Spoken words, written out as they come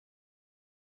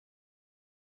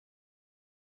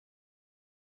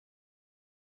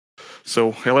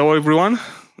So, hello everyone.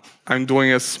 I'm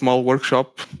doing a small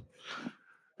workshop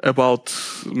about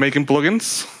making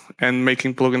plugins and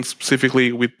making plugins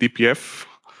specifically with DPF.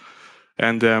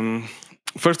 And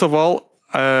first of all,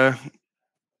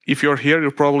 if you're here,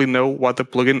 you probably know what a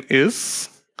plugin is,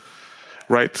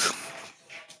 right?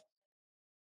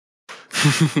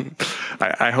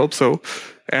 I hope so.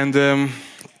 And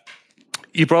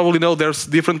you probably know there's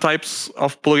different types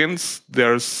of plugins.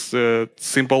 There's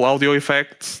simple audio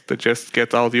effects that just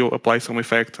get audio, apply some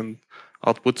effect, and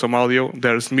output some audio.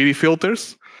 There's MIDI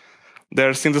filters.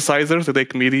 There's synthesizers that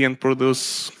take MIDI and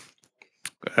produce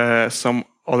some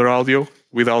other audio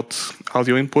without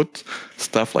audio input,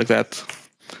 stuff like that.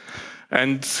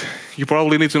 And you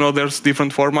probably need to know there's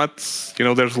different formats. You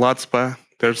know, there's LATSPA,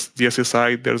 there's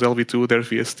DSSI, there's LV2, there's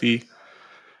VST.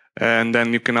 And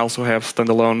then you can also have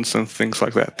standalones and things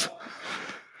like that.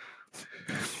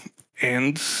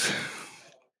 And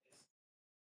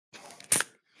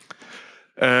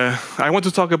I want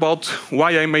to talk about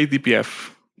why I made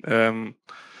DPF.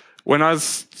 When I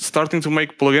was starting to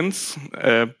make plugins,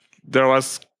 there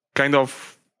was kind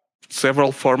of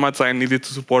several formats I needed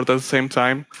to support at the same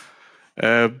time.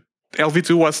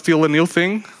 LV2 was still a new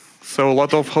thing, so a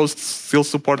lot of hosts still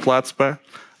support LATSPA.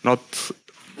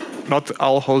 Not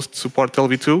all hosts support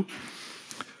LV2.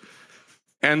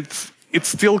 And it's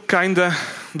still kind of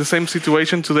the same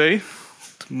situation today.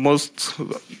 Most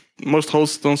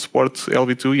hosts don't support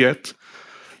LV2 yet.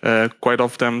 Quite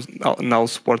of them now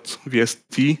support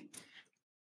VST.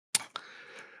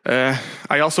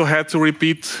 I also had to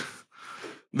repeat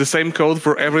the same code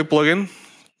for every plugin.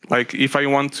 Like if I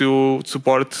want to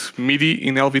support MIDI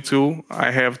in LV2,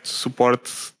 I have to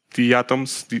support the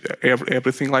atoms,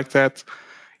 everything like that.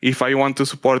 If I want to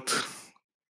support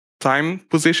time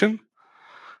position,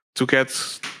 to get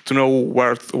to know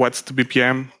what's the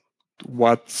BPM,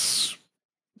 what's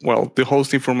the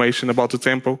host information about the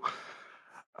tempo,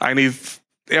 I need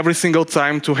every single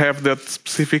time to have that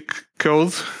specific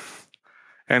code,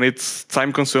 and it's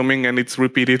time consuming and it's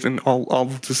repeated in all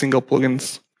of the single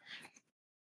plugins.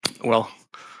 Well,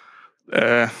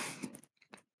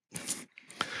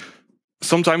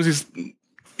 sometimes it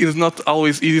is not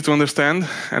always easy to understand,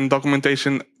 and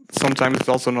documentation sometimes is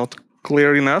also not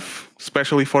clear enough,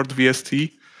 especially for the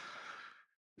VST.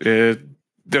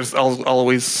 There's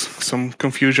always some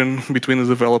confusion between the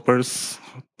developers.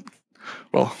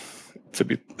 Well, it's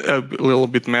a little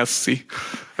bit messy,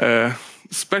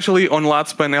 especially on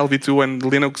LATSPA and LV2 and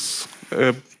Linux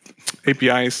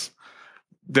APIs.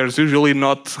 There's usually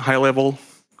not high-level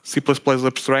C++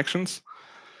 abstractions,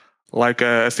 like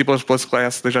a C++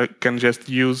 class that I can just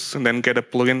use and then get a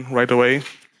plugin right away.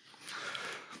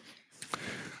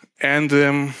 And,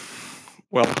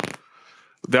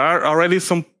 there are already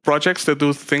some projects that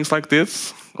do things like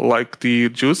this, like the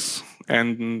Juice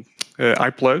and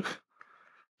iPlug,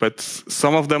 but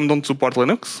some of them don't support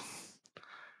Linux.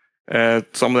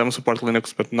 Some of them support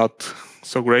Linux, but not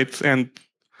so great. And,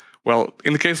 well,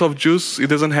 in the case of Juice, it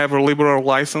doesn't have a liberal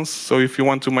license, so if you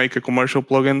want to make a commercial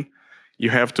plugin,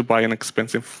 you have to buy an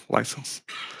expensive license.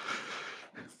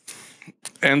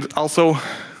 And also,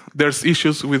 there's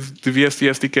issues with the VST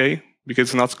SDK because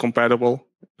it's not compatible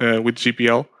with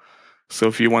GPL. So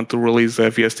if you want to release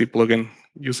a VST plugin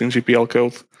using GPL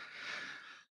code,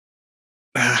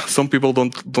 some people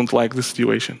don't like the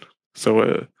situation.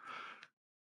 So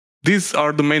these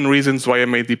are the main reasons why I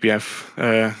made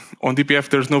DPF. On DPF,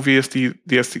 there's no VST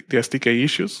the SDK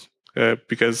issues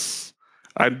because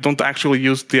I don't actually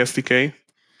use the SDK.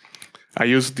 I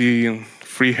use the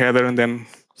free header and then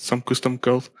some custom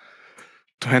code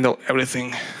to handle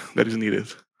everything that is needed.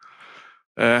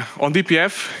 On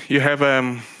DPF, you have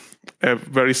a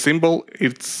very simple,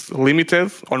 it's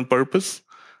limited on purpose.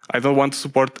 I don't want to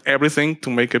support everything to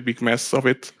make a big mess of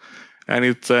it. And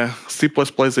it's a C++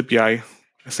 API,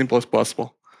 as simple as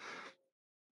possible.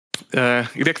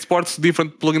 It exports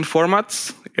different plugin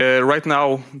formats. Right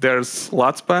now, there's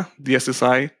LATSPA,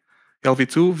 DSSI,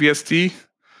 LV2, VST,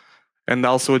 and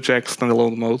also a Jack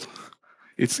standalone mode.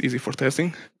 It's easy for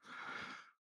testing.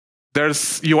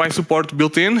 There's UI support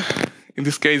built in. In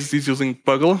this case, it's using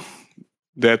Puggle,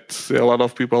 that a lot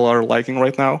of people are liking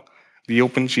right now, the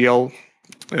OpenGL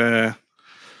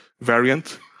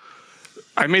variant.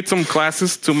 I made some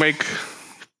classes to make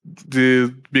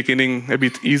the beginning a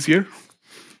bit easier.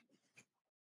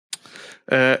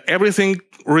 Everything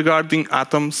regarding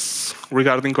atoms,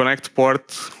 regarding connect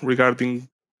port, regarding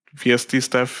VST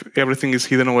stuff, everything is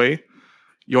hidden away.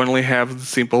 You only have the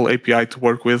simple API to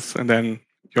work with, and then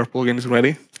your plugin is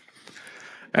ready.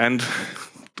 And,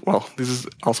 well, this is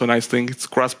also a nice thing. It's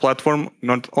cross-platform.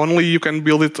 Not only you can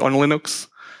build it on Linux,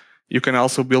 You can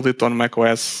also build it on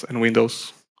macOS and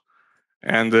Windows.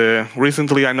 And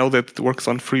recently, I know that it works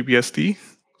on FreeBSD,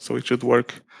 so it should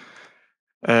work.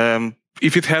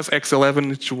 If it has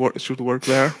X11, it should work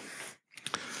there.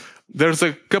 There's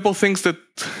a couple things that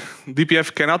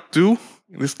DPF cannot do.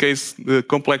 In this case, the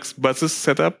complex buses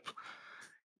setup.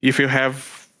 If you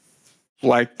have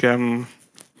like there's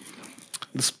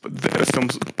some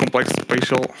complex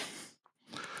spatial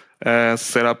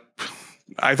setup,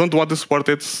 I don't want to support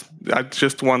it. I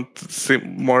just want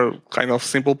more kind of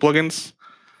simple plugins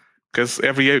because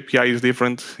every API is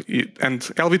different, and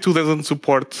LV2 doesn't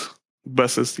support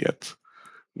buses yet.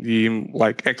 The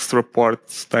like extra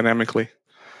ports dynamically.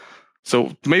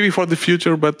 So maybe for the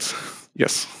future, but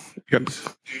yes. Do you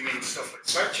mean stuff like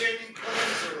sidechaining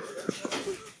comments?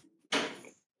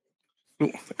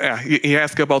 Yeah, he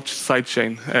asked about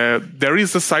sidechain. There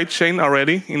is a sidechain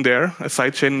already in there, a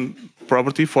sidechain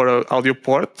property for an audio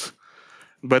port,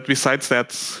 but besides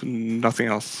that, nothing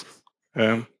else.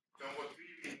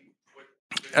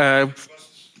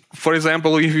 For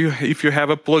example, if you have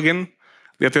a plugin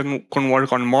that can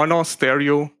work on mono,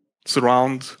 stereo,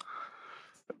 surround,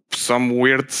 some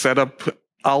weird setup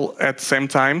all at the same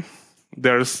time,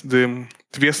 there's the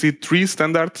VST3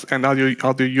 standards and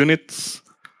audio units,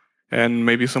 and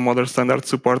maybe some other standards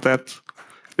support that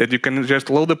you can just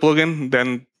load the plugin,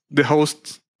 then the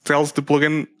host tells the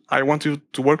plugin, I want you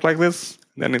to work like this,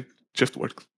 then it just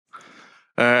works.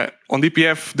 On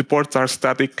DPF, the ports are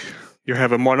static. You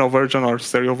have a mono version or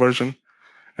stereo version,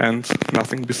 and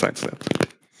nothing besides that.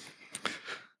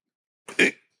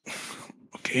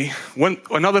 Okay.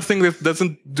 Another thing that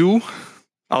doesn't do,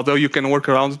 although you can work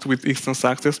around it with instance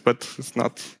access, but it's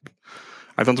not,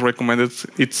 I don't recommend it.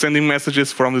 It's sending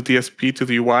messages from the DSP to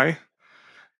the UI.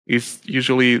 It's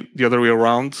usually the other way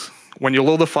around. When you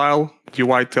load the file, the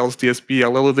UI tells DSP, I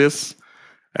loaded this,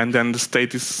 and then the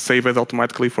state is saved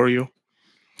automatically for you.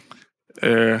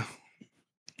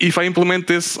 If I implement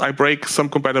this, I break some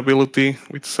compatibility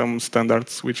with some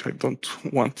standards, which I don't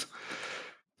want.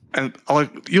 And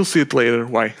you'll see it later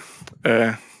why.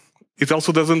 It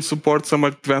also doesn't support some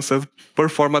advanced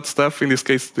performance stuff. In this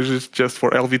case, this is just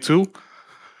for LV2.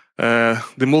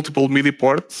 The multiple MIDI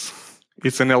ports,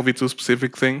 it's an LV2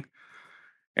 specific thing.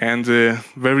 And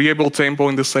variable tempo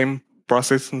in the same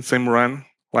process and same run.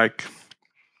 Like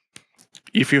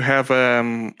if you have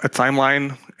a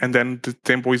timeline and then the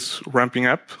tempo is ramping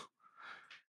up,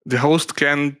 the host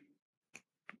can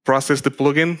process the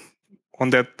plugin on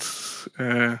that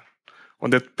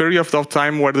period of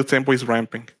time where the tempo is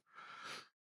ramping.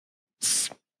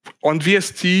 On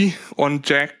VST, on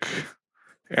Jack,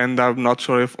 and I'm not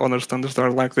sure if other standards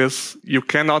are like this, you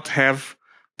cannot have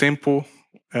tempo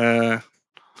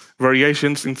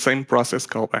variations in same process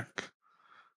callback.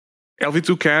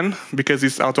 LV2 can, because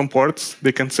it's out on ports,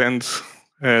 they can send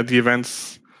the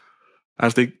events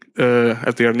as they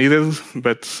are needed,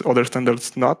 but other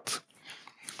standards not.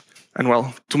 And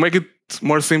well, to make it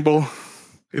more simple,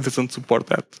 it doesn't support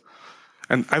that.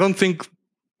 And I don't think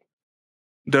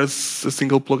there's a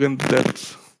single plugin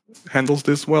that handles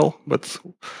this well, but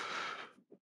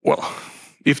well,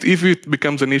 if it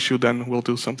becomes an issue, then we'll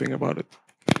do something about it.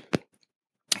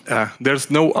 There's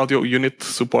no audio unit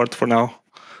support for now,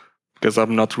 because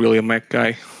I'm not really a Mac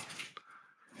guy.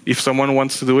 If someone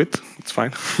wants to do it, it's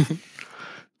fine.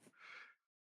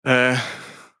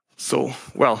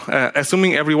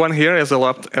 Assuming everyone here has a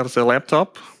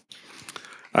laptop,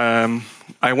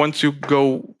 I want to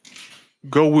go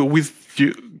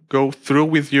through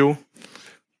with you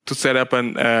to set up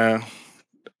an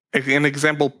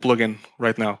example plugin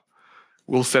right now.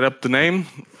 We'll set up the name,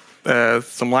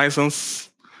 some license.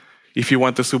 If you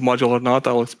want a submodule or not,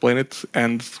 I'll explain it,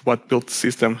 and what built the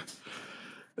system.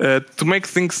 To make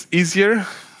things easier,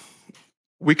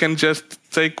 we can just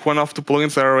take one of the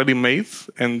plugins that are already made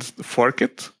and fork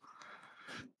it,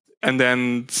 and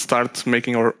then start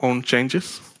making our own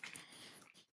changes.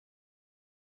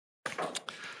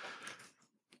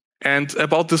 And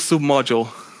about the submodule,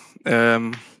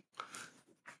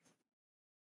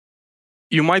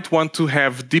 you might want to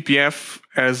have DPF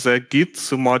as a Git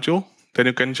submodule. Then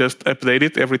you can just update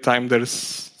it every time there's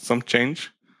some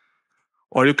change.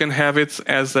 Or you can have it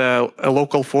as a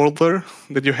local folder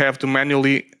that you have to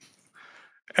manually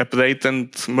update and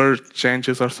merge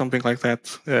changes or something like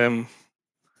that.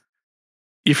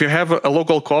 If you have a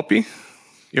local copy,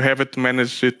 you have it to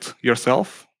manage it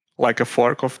yourself, like a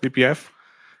fork of DPF.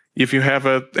 If you have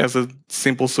it as a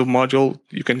simple submodule,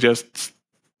 you can just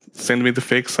send me the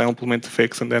fix, I implement the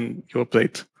fix, and then you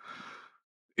update.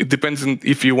 It depends on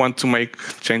if you want to make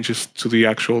changes to the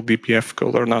actual DPF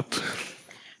code or not.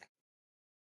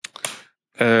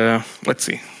 Let's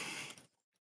see.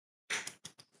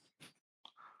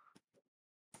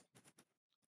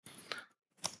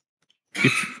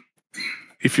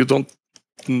 if you don't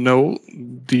know,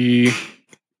 the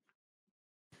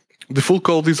full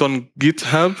code is on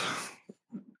GitHub,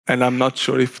 and I'm not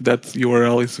sure if that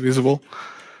URL is visible.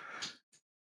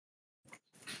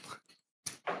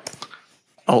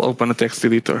 I'll open a text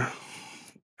editor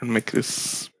and make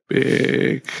this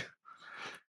big.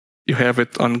 You have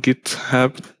it on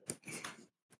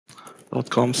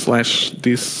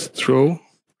github.com/distro.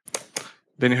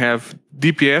 Then you have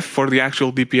DPF for the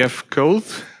actual DPF code.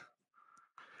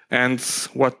 And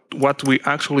what we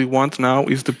actually want now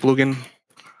is the plugin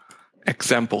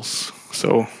examples.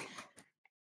 So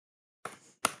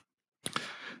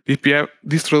DPF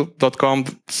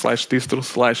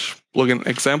distro.com/distro/plugin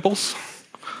examples.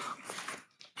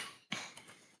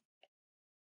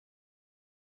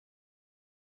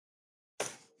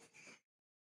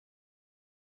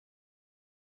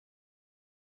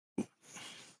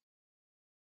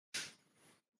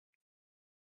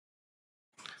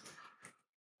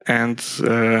 And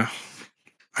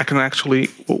I can actually,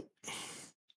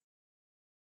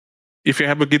 if you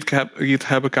have a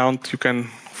GitHub account, you can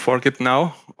fork it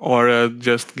now, or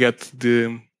just get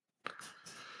the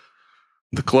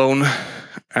clone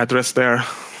address there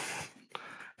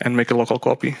and make a local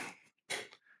copy.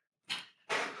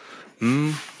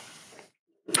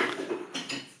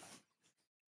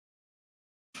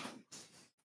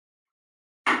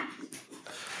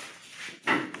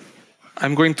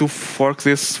 I'm going to fork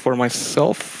this for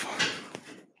myself.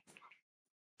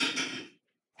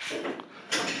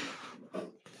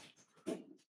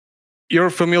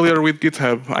 You're familiar with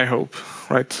GitHub, I hope,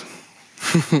 right?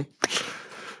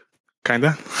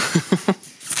 Kinda.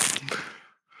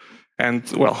 And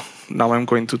well, now I'm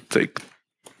going to take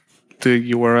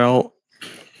the URL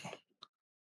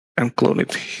and clone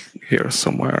it here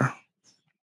somewhere.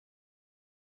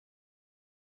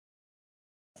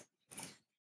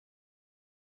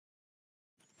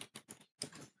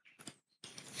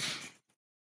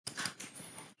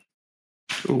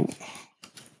 Ooh.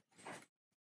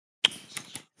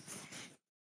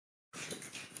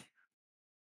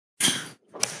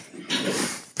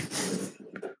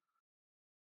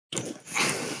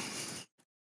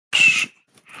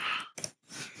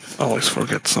 Always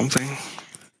forget something.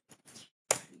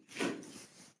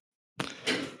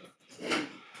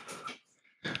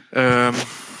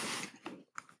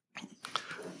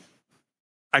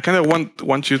 I kind of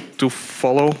want you to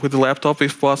follow with the laptop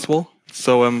if possible.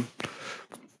 So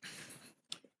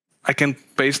I can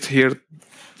paste here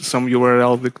some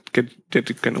URL that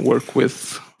you can work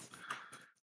with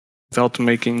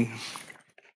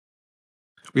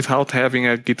without having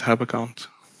a GitHub account.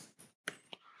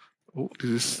 Oh,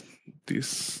 this is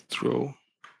distro.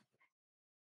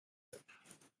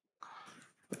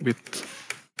 A bit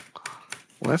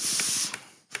less.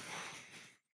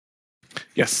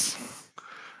 Yes.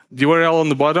 The URL on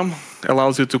the bottom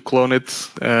allows you to clone it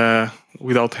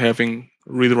without having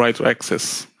read-write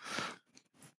access.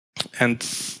 And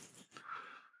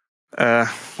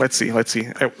let's see.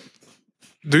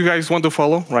 Do you guys want to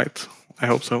follow? Right. I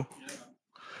hope so.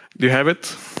 Do you have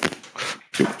it?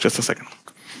 Just a second.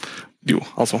 Do you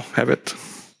also have it?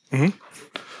 Mm-hmm.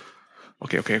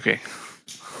 Okay.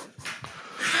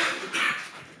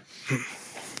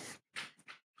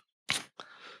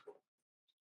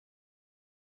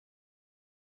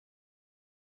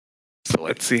 So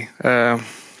let's see.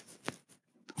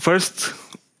 First,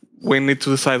 we need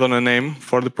to decide on a name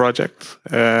for the project.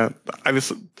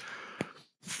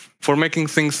 For making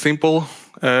things simple,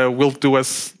 we'll do a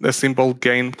simple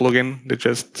gain plugin that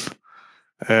just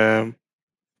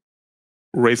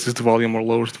raises the volume or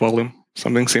lowers the volume.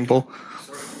 Something simple.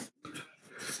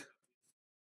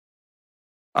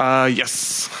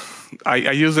 Yes,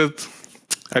 I use it.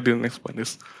 I didn't explain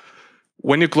this.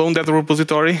 When you clone that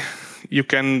repository, you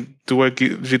can do a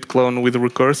git clone with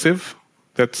recursive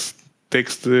that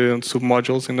takes the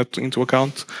submodules into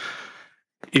account.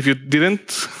 If you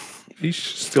didn't,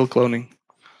 still cloning.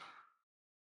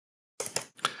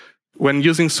 When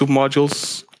using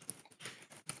submodules,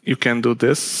 you can do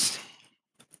this.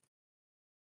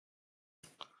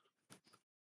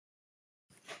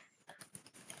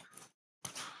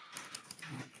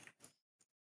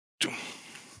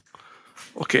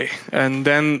 Okay, and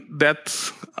then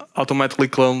that automatically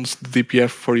clones the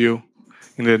DPF for you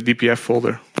in the DPF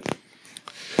folder.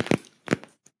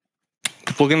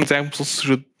 The plugin examples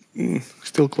should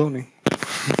still cloning.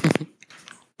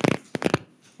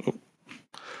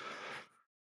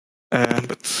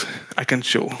 But I can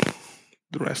show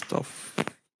the rest of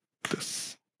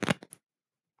this.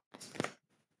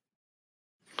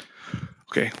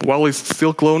 Okay, while it's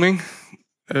still cloning,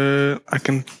 I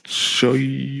can show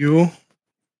you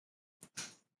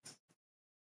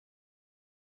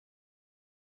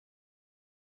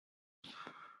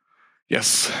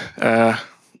Yes.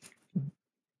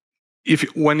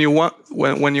 When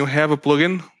you have a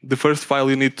plugin, the first file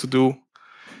you need to do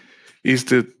is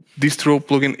the distro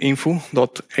plugin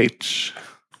info.h,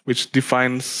 which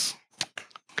defines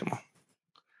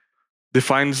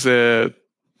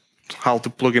how the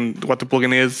plugin, what the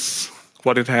plugin is,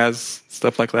 what it has,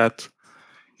 stuff like that.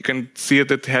 You can see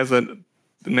it has a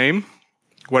name,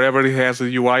 wherever it has a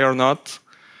UI or not,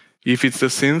 if it's a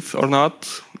synth or not,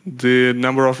 the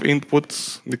number of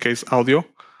inputs, in the case audio,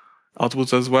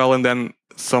 outputs as well, and then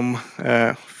some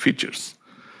features.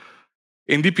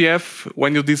 In DPF,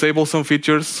 when you disable some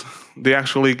features, they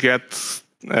actually get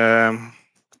kind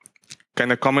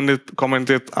of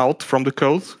commented out from the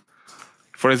code.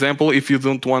 For example, if you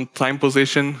don't want time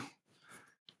position,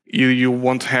 you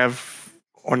won't have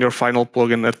on your final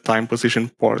plugin a time position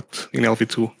port in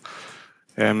LV2.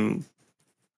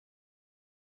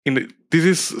 This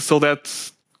is so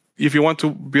that if you want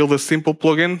to build a simple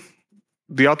plugin,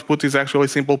 the output is actually a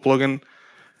simple plugin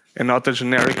and not a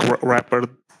generic wrapper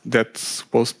that's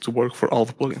supposed to work for all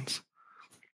the plugins.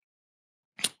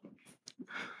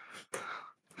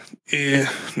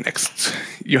 Next,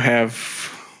 you have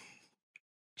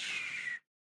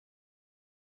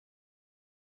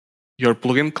your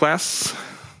plugin class.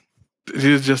 This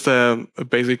is just a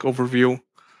basic overview.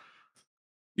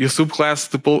 You subclass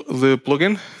the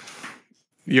plugin.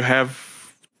 You have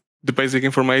the basic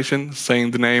information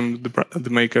saying the name, the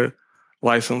maker,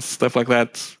 license, stuff like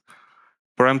that,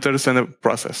 parameters, and a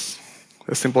process,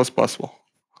 as simple as possible.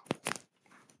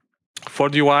 For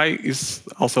the UI is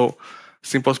also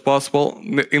simple as possible.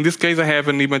 In this case, I have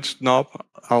an image knob.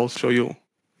 I'll show you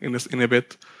in a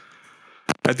bit.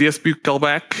 A DSP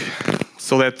callback,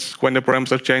 so that when the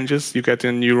parameter changes, you get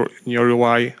in your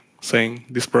UI saying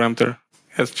this parameter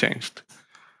has changed.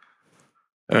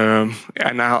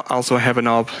 And I also have a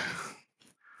knob,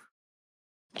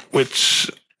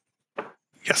 which,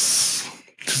 yes,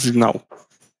 this is now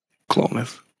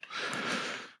cloned.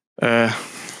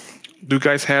 Do you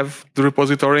guys have the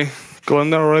repository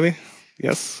calendar already?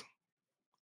 Yes.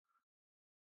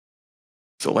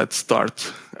 So let's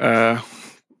start.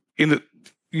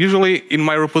 Usually in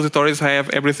my repositories, I have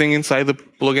everything inside the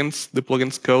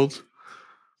plugins code.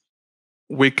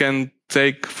 We can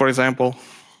take, for example,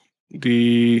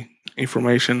 the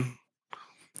information.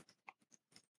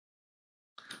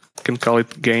 Can call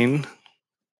it gain.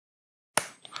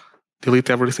 Delete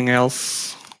everything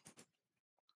else.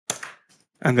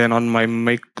 And then on my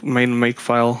main make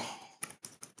file.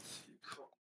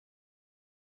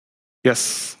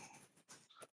 Yes.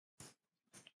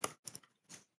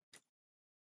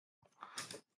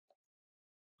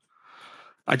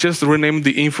 I just renamed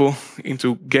the info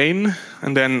into gain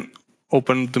and then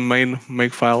open the main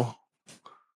make file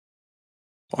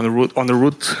on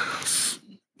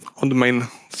the main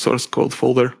source code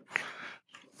folder.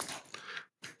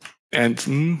 And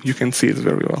you can see it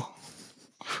very well.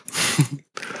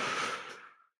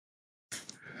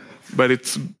 But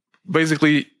it's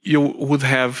basically, you would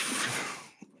have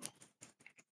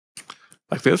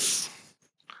like this,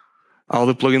 all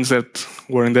the plugins that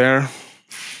were in there.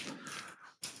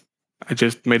 I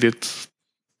just made it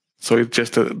so it's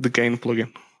just the gain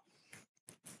plugin.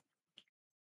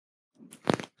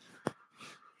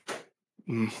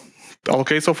 All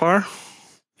okay so far?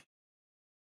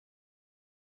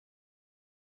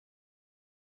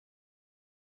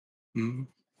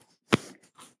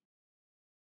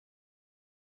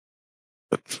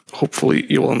 But hopefully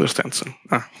you will understand soon.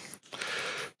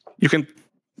 You can,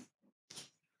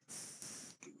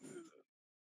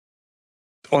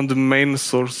 on the main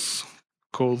source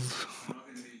code,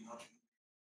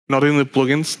 not in the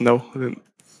plugins, no,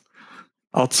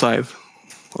 outside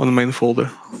on the main folder.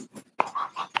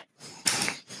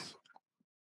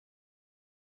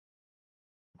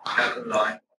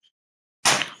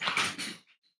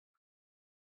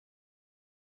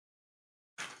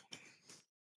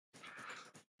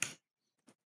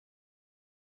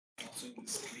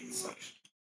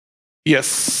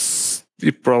 Yes,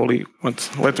 you probably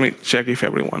want. Let me check if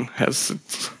everyone has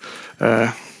it.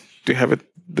 Do you have it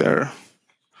there?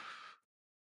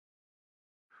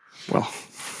 Well,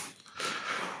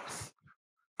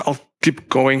 I'll keep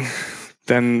going.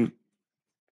 Then,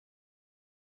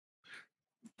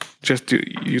 just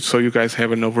so you guys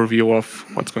have an overview of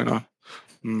what's going on.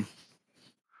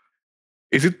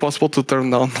 Is it possible to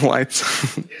turn down the lights?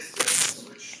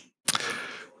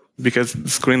 Because the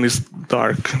screen is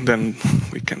dark, then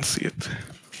we can see it.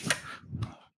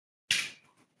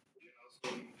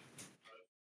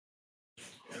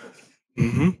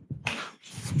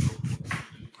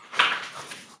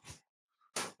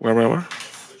 Where?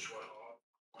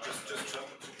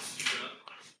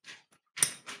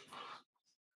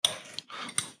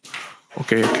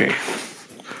 Okay.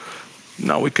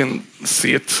 Now we can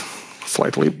see it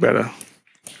slightly better.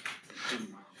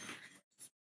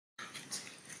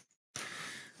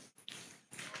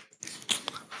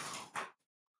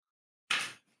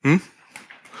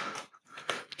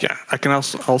 Yeah, I can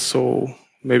also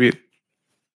maybe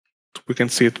we can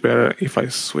see it better if I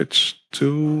switch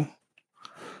to.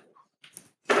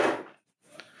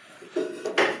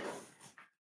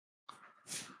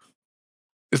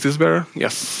 Is this better?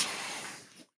 Yes.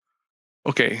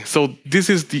 Okay, so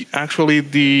this is actually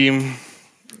the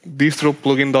distro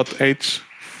plugin.h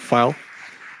file.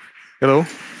 Hello.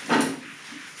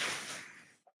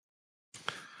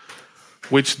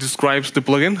 Which describes the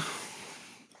plugin.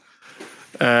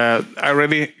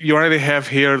 You already have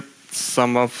here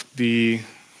some of the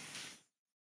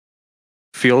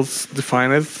fields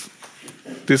defined.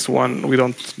 This one we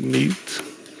don't need.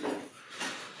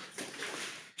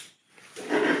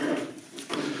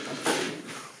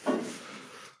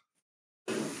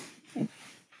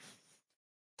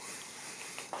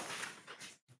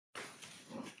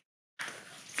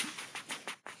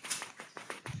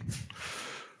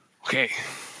 Okay,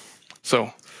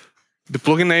 so the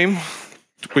plugin name,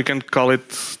 we can call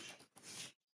it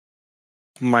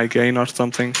my gain or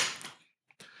something.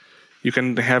 You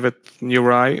can have it in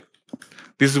URI.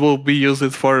 This will be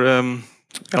used for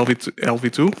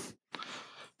LV2.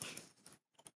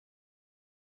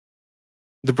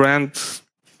 The brand,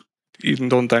 you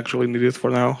don't actually need it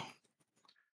for now.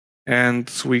 And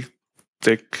we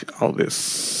take all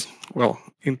this, well,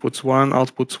 inputs 1,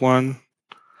 outputs 1.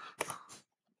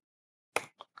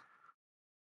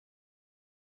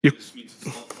 This means it's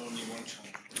not only one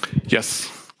channel. Yes,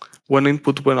 one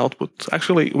input, one output.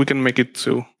 Actually, we can make it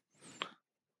 2.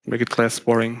 Make it less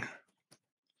boring.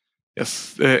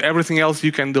 Yes, everything else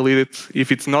you can delete it.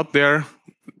 If it's not there,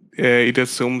 it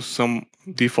assumes some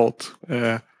default.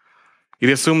 It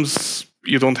assumes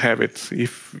you don't have it.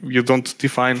 If you don't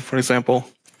define, for example,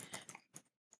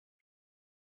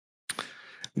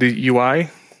 the UI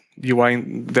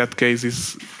in that case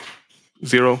is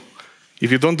 0.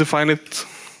 If you don't define it,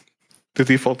 the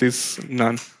default is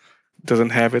none. It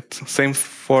doesn't have it. Same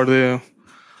for the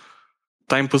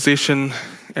time position,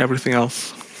 everything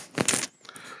else.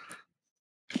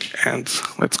 And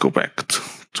let's go back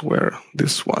to where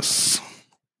this was.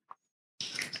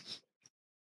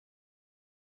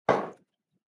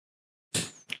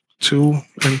 Two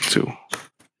and 2.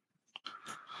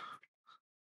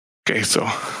 Okay, so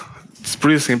it's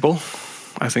pretty simple,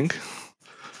 I think.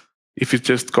 If you're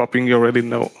just copying, you already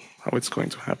know how it's going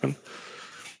to happen.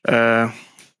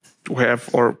 We have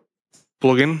our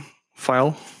plugin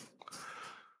file.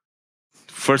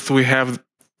 First, we have,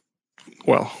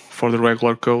 well, for the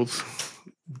regular code,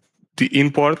 the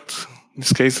import, in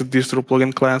this case, the distro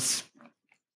plugin class.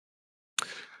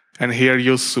 And here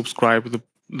you subscribe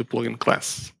the plugin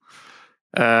class.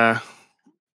 I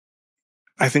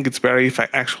think it's better if I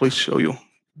actually show you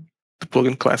the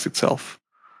plugin class itself.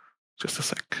 Just a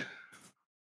sec.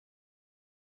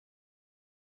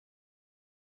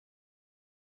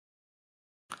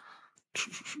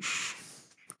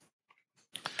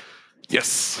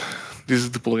 Yes, this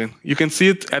is the plugin. You can see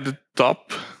it at the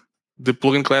top. The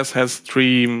plugin class has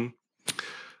 3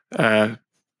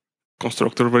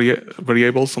 constructor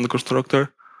variables on the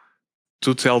constructor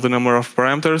to tell the number of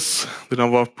parameters, the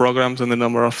number of programs, and the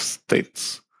number of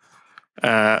states.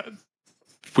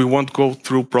 We won't go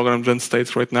through programs and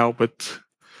states right now, but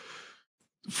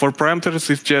for parameters,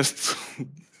 it's just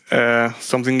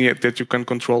something that you can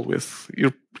control with.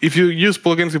 If you use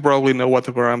plugins, you probably know what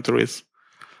a parameter is.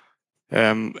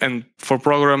 And for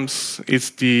programs,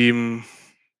 it's the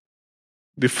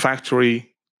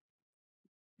factory.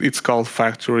 It's called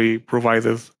factory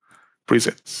provided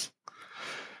presets.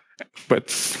 But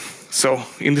so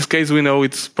in this case, we know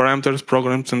it's parameters,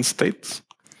 programs, and states.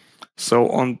 So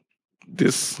on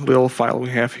this little file we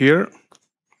have here,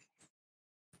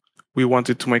 we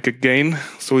wanted to make a gain.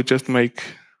 So we just make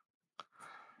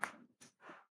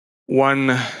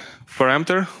one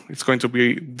parameter. It's going to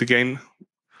be the gain.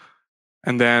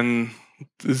 And then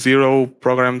 0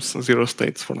 programs, 0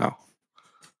 states for now.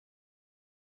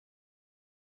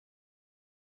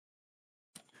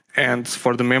 And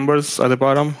for the members at the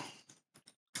bottom,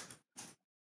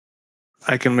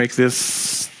 I can make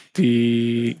this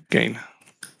the gain.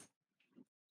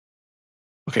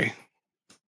 Okay.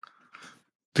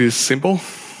 This is simple,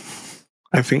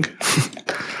 I think.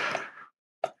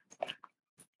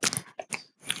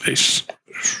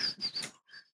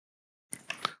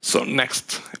 So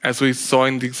next, as we saw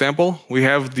in the example, we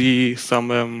have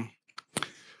some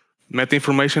meta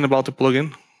information about the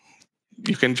plugin.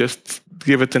 You can just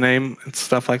give it a name and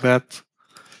stuff like that.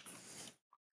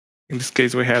 In this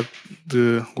case, we had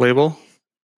the label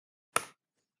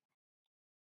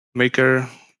maker.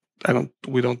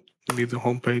 We don't need the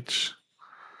homepage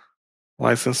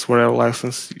license, whatever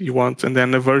license you want, and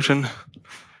then a version.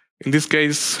 In this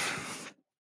case,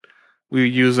 we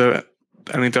use an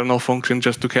internal function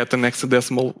just to get an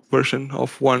hexadecimal version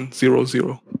of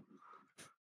 100.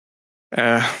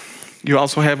 You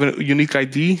also have a unique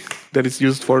ID that is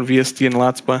used for VST and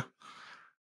LATSPA,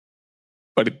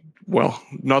 but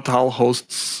not all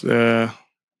hosts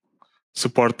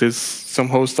support this. Some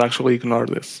hosts actually ignore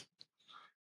this.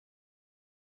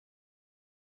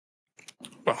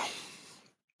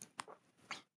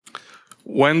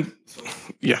 Well,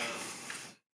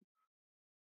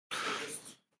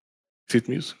 it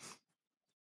music.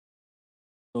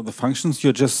 So the functions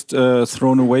you just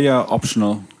thrown away are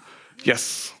optional.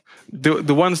 Yes,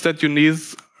 the ones that you need,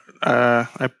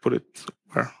 I put it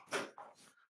where.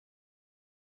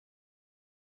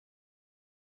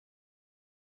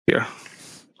 Here.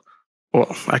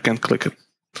 Well, I can't click it.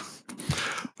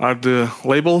 Are the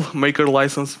label, maker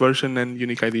license version, and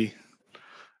unique ID.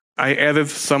 I added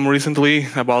some recently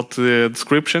about the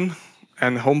description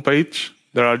and homepage.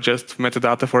 There are just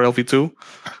metadata for LV2,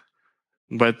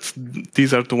 but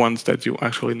these are the ones that you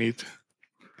actually need.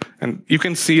 And you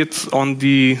can see it on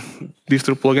the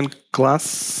distro plugin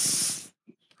class.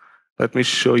 Let me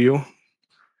show you.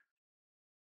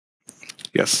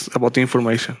 Yes, about the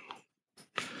information.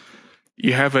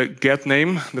 You have a get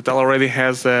name that already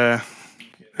has an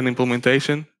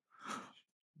implementation.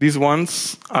 These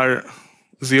ones are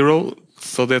 0,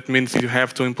 so that means you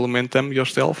have to implement them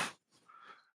yourself.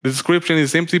 The description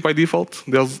is empty by default,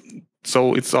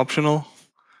 so it's optional.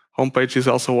 Homepage is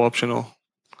also optional.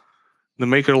 The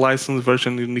maker license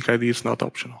version unique ID is not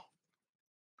optional.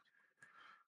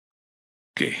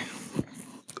 Okay.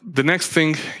 The next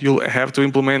thing you'll have to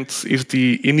implement is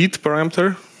the init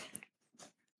parameter.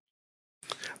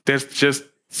 That's just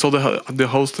so the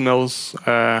host knows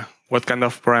what kind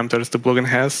of parameters the plugin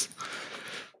has.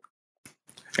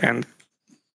 And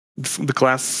the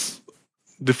class,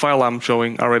 the file I'm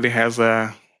showing already has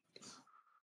an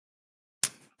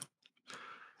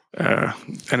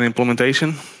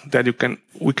implementation that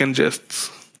we can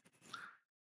just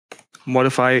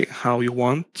modify how you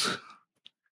want.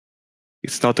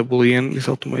 It's not a Boolean, it's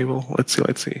automable.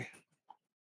 Let's see.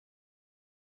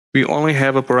 We only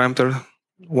have a parameter,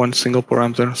 one single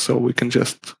parameter, so we can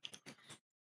just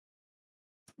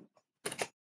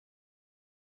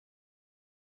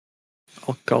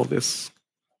I'll call this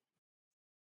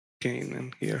gain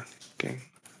and here gain.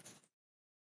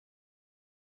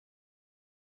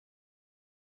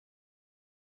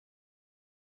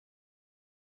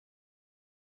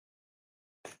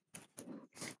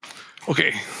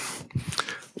 Okay,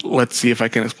 let's see if I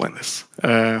can explain this.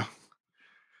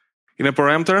 In a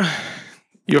parameter,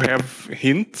 you have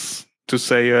hints to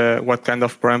say what kind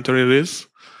of parameter it is.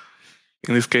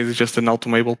 In this case, it's just an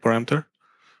automable parameter.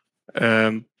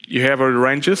 You have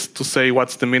ranges to say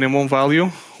what's the minimum value,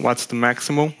 what's the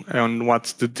maximum, and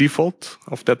what's the default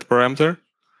of that parameter.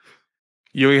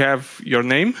 You have your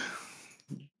name.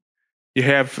 You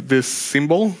have this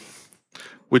symbol,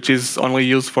 which is only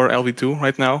used for LV2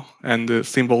 right now, and the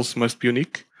symbols must be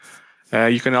unique.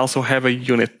 You can also have a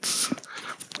unit,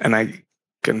 and I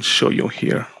can show you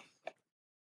here.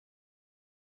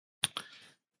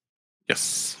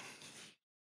 Yes.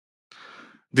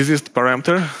 This is the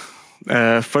parameter.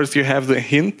 First, you have the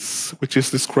hints, which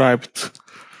is described.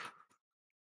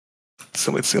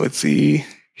 So let's see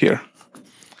here.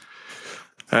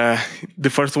 The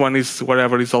first one is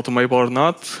whatever is automable or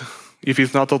not. If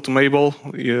it's not automable,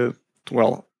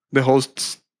 the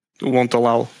host won't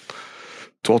allow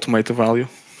to automate the value,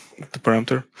 the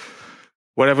parameter.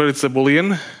 Whatever it's a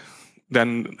Boolean,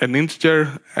 then an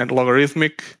integer and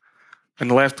logarithmic, and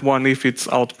the last one if it's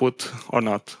output or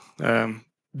not.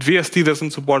 VST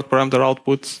doesn't support parameter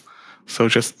outputs, so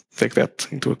just take that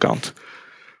into account.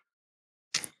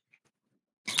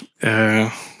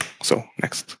 So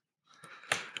next.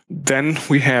 Then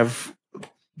we have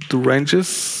the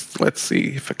ranges. Let's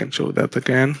see if I can show that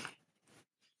again.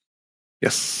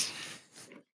 Yes.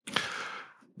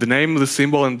 The name, the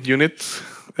symbol, and unit.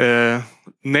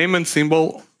 Name and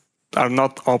symbol are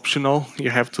not optional. You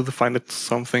have to define it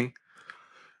something.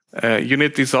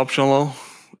 Unit is optional.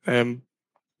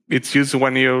 It's used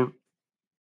when you're,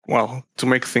 to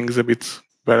make things a bit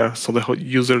better so the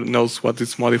user knows what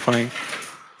it's modifying.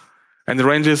 And the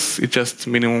ranges, it's just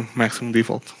minimum, maximum,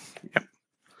 default. Yeah.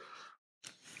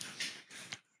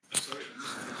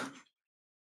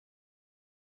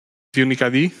 The unique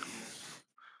ID.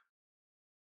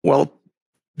 Well,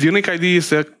 the unique ID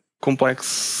is a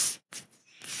complex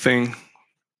thing.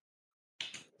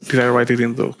 Did I write it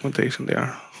in the documentation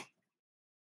there?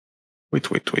 Wait.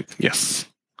 Yes.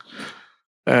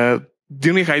 The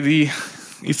unique ID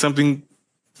is something.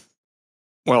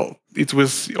 Well, it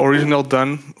was originally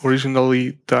done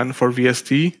for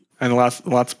VST, and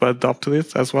LATSPA adopted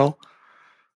it as well.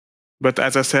 But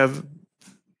as I said,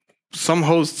 some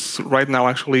hosts right now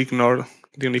actually ignore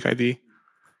the unique ID.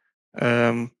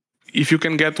 If you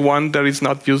can get one that is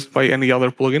not used by any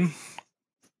other plugin,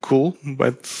 cool.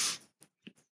 But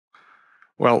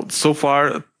well, so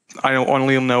far I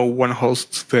only know one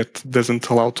host that doesn't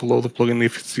allow to load the plugin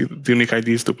if the unique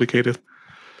ID is duplicated.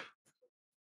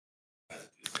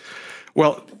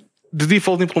 Well, the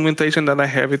default implementation that I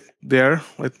have it there,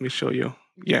 let me show you.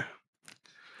 Yeah.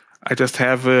 I just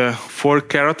have 4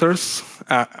 characters,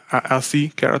 ASCII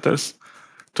characters,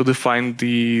 to define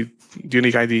the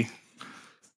unique ID.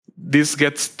 This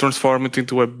gets transformed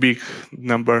into a big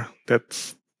number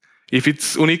that, if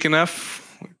it's unique enough,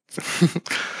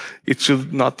 it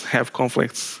should not have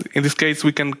conflicts. In this case,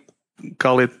 we can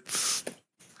call it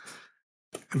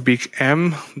big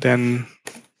M, then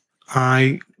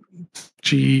I,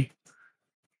 G,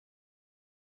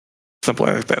 something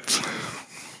like that.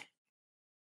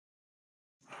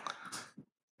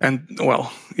 And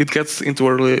well, it gets into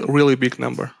a really big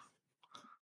number.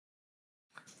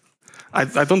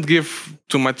 I don't give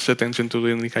too much attention to the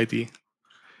unique ID.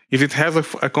 If it has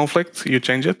a conflict, you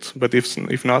change it. But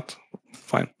if not,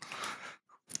 fine.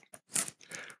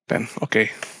 Then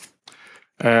okay.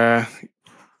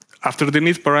 After the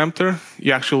init parameter,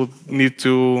 you actually need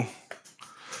to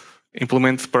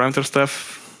implement parameter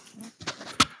stuff.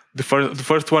 The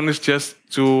first one is just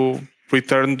to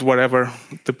return whatever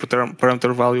the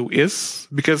parameter value is.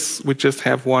 Because we just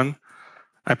have one,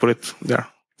 I put it there.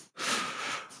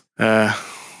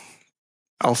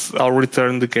 I'll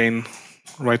return the gain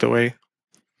right away.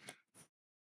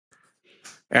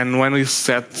 And when we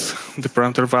set the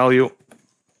parameter value,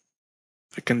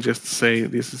 I can just say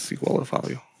this is equal to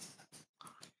value.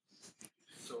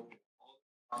 So all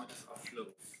parameters are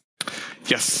floats.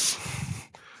 Yes.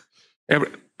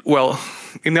 Well,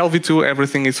 in LV2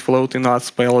 everything is float. In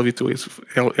LATSPA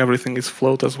LV2 everything is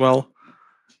float as well.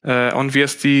 On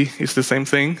VST it's the same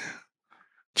thing.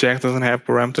 Jack doesn't have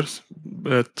parameters,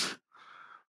 but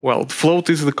well, float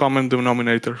is the common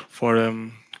denominator for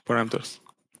parameters.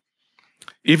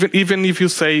 Even if you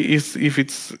say if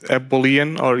it's a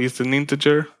boolean or it's an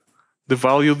integer, the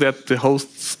value that the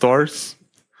host stores,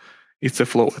 it's a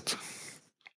float.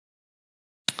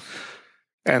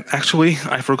 And actually,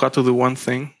 I forgot to do one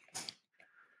thing.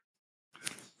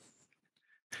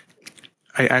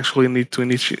 I actually need to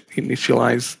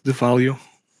initialize the value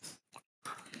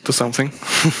to something.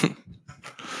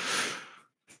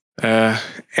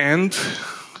 And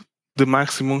the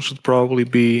maximum should probably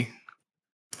be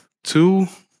 2,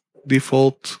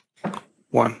 default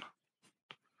 1,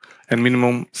 and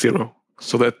minimum 0.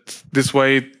 So that this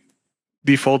way,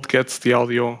 default gets the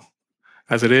audio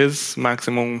as it is,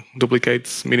 maximum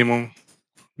duplicates, minimum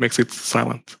makes it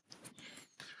silent.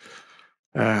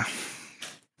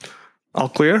 All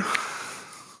clear?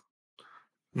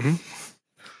 Mm-hmm.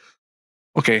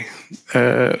 Okay,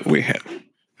 we have.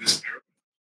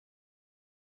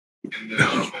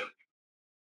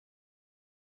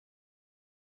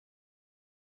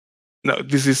 No,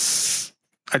 this is,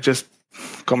 I just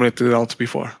commented it out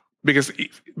before. Because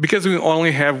we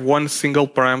only have one single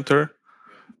parameter,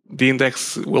 the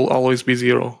index will always be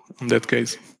 0 in that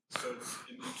case. So it's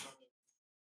in internal.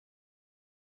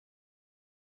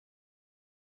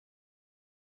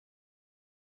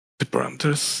 The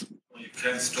parameters. You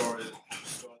can store it.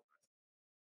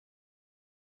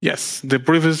 Yes, the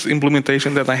previous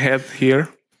implementation that I had here,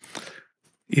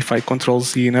 if I control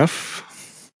Z enough,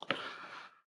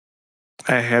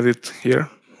 I had it here,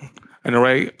 an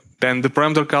array. Then the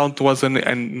parameter count was an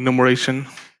enumeration,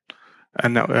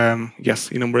 and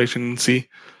yes, enumeration in C.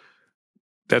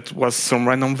 That was some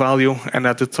random value, and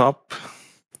at the top,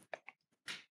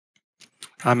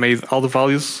 I made all the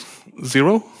values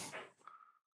 0.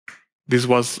 This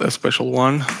was a special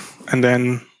one, and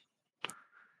then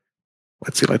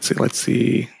let's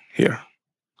see here.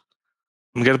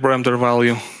 Get parameter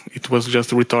value. It was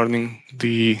just returning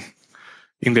the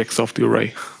index of the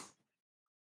array.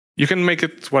 You can make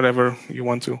it whatever you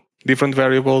want to. Different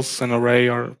variables, an array,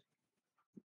 or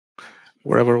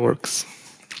whatever works.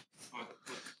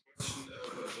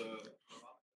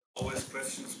 Always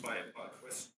questions by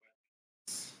question.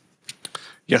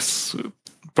 Yes,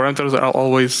 parameters are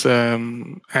always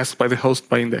asked by the host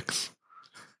by index.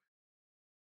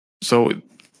 So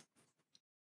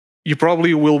you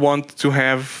probably will want to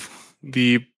have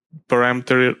the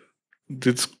parameter,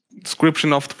 the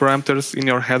description of the parameters in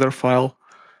your header file.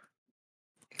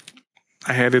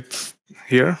 I had it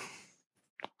here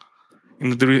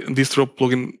in the distro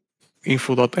plugin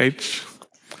info.h.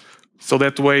 So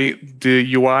that way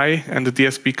the UI and the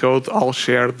DSP code all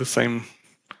share the same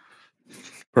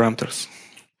parameters.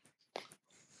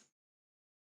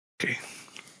 Okay.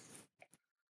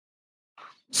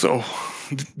 So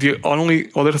the only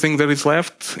other thing that is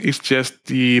left is just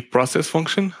the process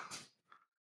function.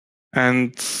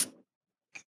 And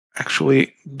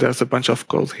actually, there's a bunch of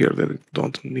code here that I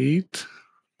don't need.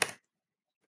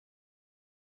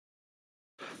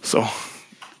 So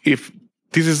if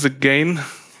this is the gain,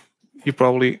 you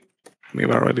probably,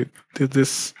 maybe I already did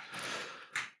this.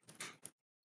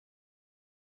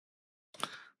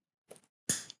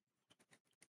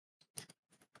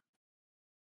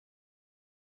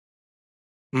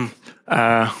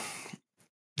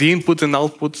 The inputs and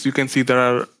outputs, you can see there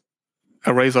are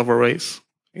arrays of arrays.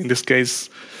 In this case,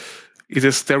 it's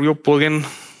a stereo plugin,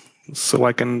 so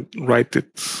I can write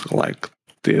it like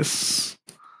this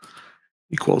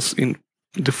equals in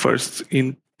the first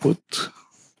input.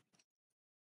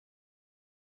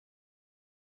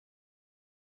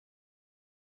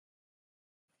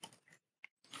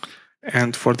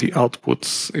 And for the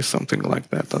outputs is something like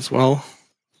that as well.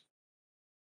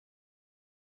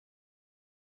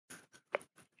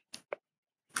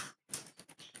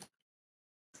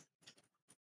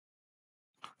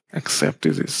 Except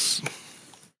this is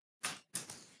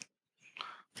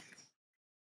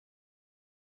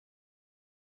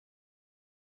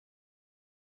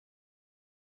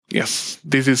yes,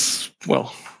 this is,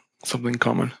 well, something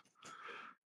common.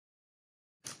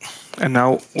 And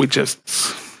now we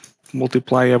just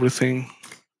multiply everything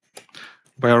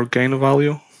by our gain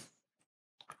value.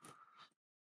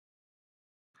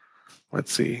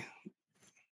 Let's see.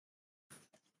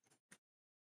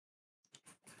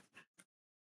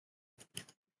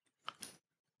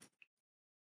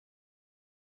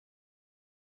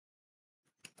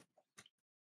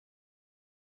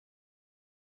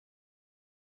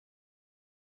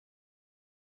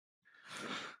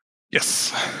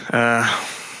 Yes.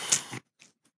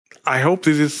 I hope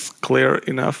this is clear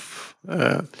enough.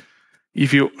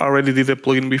 If you already did a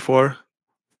plugin before,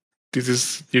 this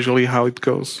is usually how it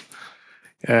goes.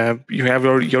 You have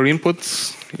your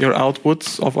inputs, your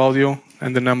outputs of audio,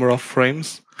 and the number of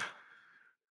frames.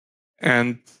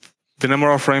 And the number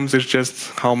of frames is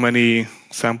just how many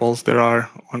samples there are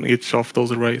on each of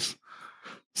those arrays.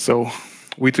 So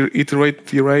we iterate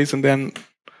the arrays and then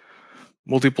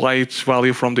multiply each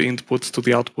value from the inputs to the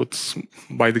outputs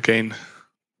by the gain.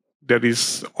 That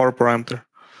is our parameter.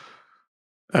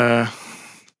 Do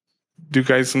you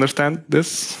guys understand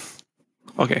this?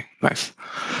 Okay, nice.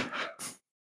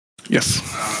 Yes. We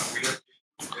have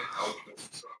an output.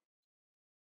 So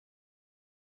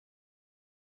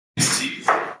DC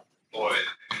or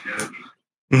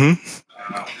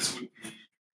this would be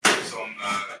some.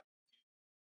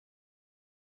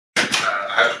 I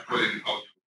have to put in audio.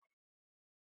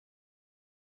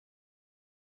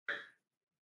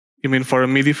 You mean for a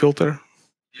MIDI filter?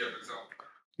 Yeah, for example.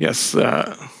 Yes.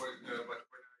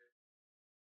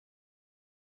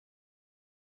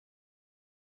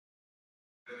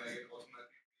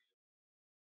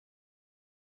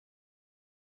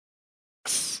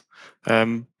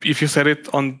 If you set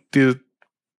it on the,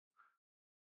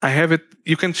 I have it.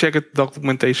 You can check it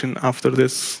documentation after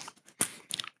this.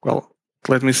 Well,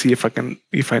 let me see if I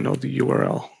know the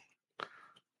URL.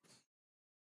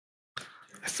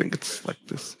 I think it's like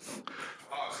this.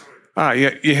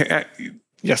 Yeah,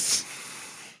 yes.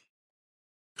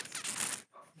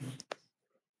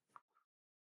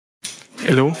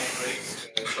 Hello.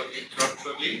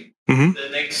 The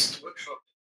next workshop.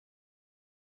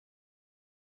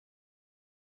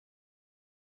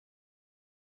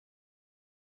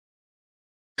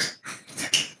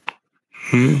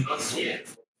 Not yet.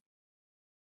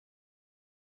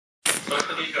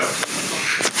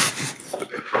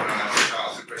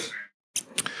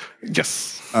 Yes.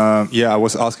 Yeah, I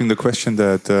was asking the question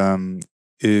that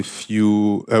if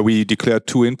you we declare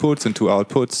two inputs and two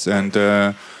outputs, and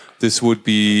this would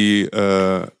be,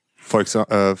 for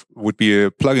example, would be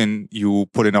a plugin you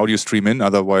put an audio stream in.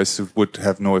 Otherwise, it would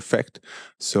have no effect.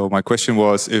 So my question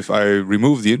was, if I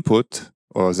remove the input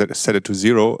or set it to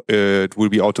 0, it will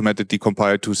be automatically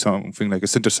compiled to something like a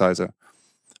synthesizer.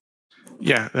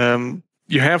 Yeah,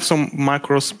 you have some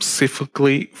macros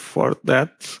specifically for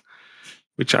that,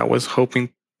 which I was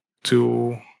hoping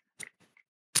to.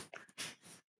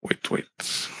 Wait.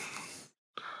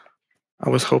 I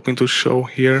was hoping to show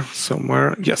here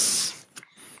somewhere. Yes,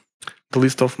 the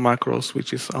list of macros,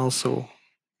 which is also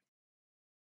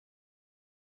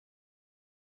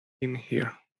in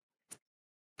here.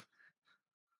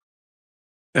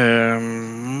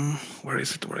 Where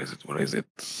is it? Where is it? Where is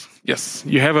it? Yes,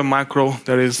 you have a macro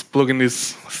that is plugin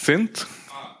is synth.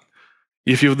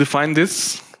 If you define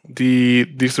this, the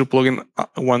distro plugin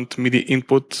want MIDI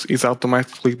input is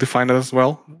automatically defined as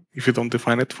well. If you don't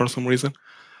define it for some reason,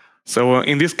 so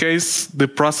in this case, the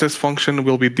process function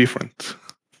will be different.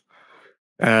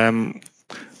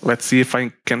 Let's see if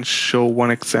I can show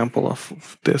one example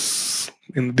of this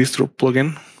in the distro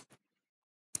plugin.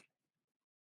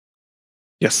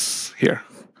 Yes, here.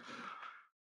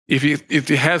 If it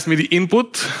has MIDI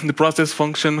input, the process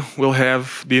function will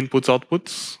have the inputs,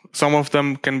 outputs. Some of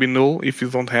them can be null if you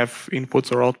don't have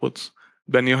inputs or outputs.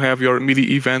 Then you have your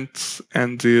MIDI events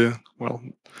and well,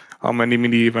 how many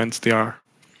MIDI events there are.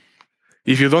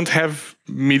 If you don't have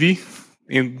MIDI,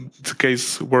 in the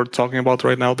case we're talking about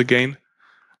right now, the gain,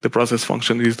 the process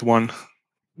function is the one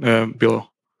below.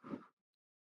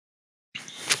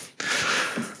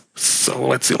 So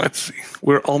let's see.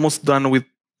 We're almost done with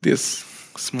this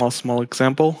small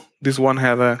example. This one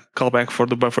had a callback for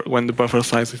the buffer when the buffer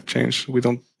size is changed. We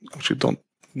actually don't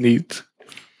need.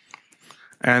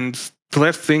 And the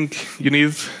last thing you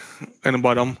need in the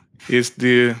bottom is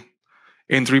the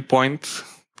entry point.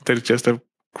 That is just a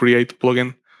create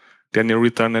plugin. Then you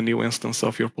return a new instance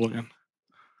of your plugin.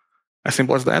 As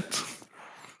simple as that.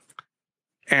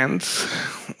 And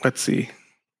let's see.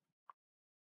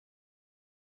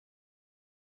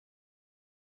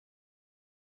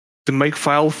 The make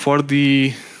file for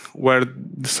where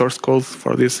the source code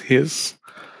for this is,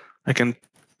 I can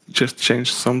just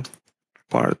change some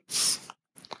parts.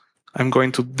 I'm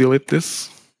going to delete this,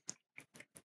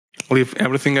 leave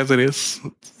everything as it is,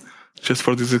 just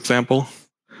for this example.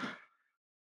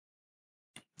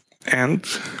 And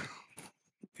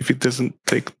if it doesn't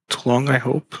take too long, I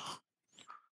hope.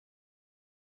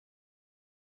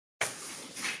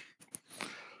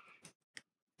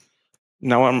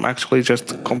 Now I'm actually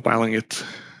just compiling it.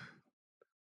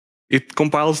 It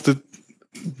compiles the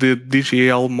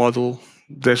DGL module.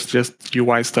 There's just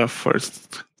UI stuff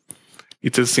first.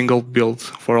 It's a single build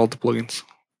for all the plugins.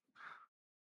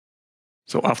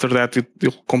 So after that, it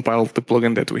will compile the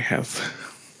plugin that we have.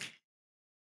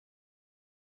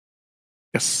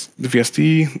 Yes, the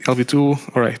VST,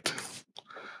 LV2, all right.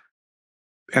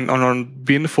 And on our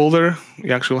bin folder,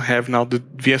 we actually have now the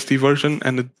VST version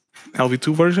and the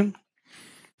LV2 version.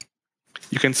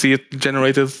 You can see it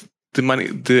generated the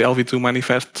LV2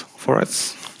 manifest for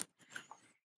us.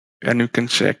 And you can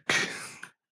check.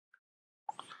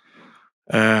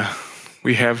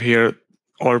 We have here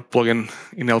our plugin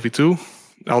in LV2,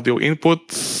 audio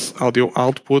inputs, audio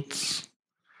outputs,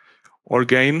 or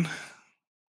gain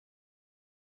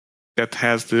that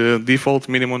has the default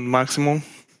minimum maximum,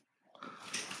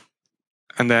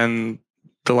 and then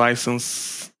the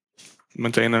license,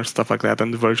 maintainer, stuff like that,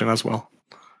 and the version as well.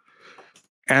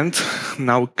 And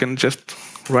now we can just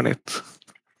run it.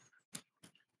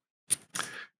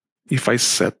 If I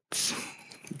set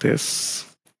this,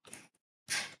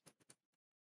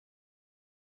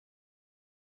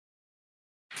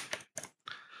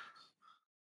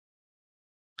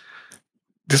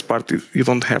 this part you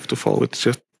don't have to follow, it's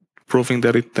just proving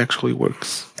that it actually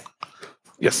works.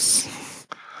 Yes.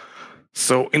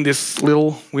 So in this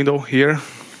little window here,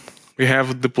 we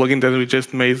have the plugin that we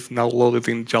just made now loaded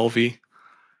in JLV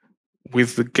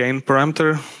with the gain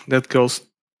parameter that goes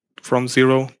from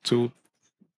 0 to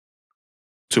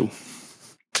 2.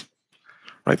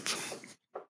 Right?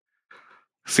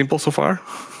 Simple so far?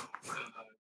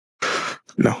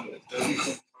 No.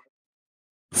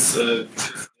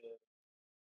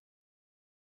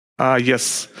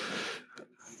 Yes.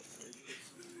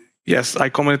 Yes, I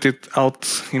commented out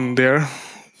in there.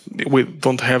 We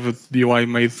don't have a DUI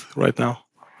made right now.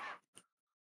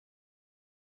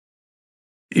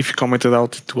 If you comment it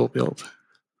out, it will build.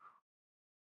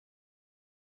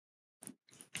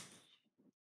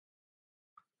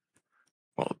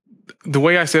 Well, the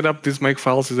way I set up these make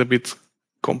files is a bit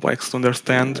complex to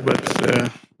understand,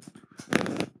 but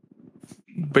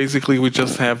basically we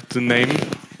just have the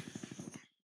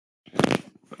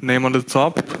name on the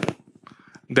top,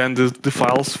 then the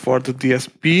files for the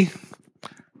DSP,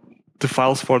 the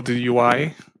files for the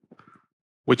UI,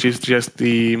 which is just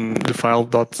the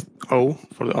file.o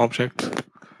for the object.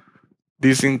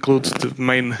 This includes the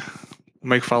main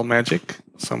makefile magic,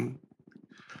 some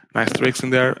nice tricks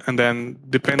in there, and then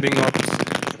depending on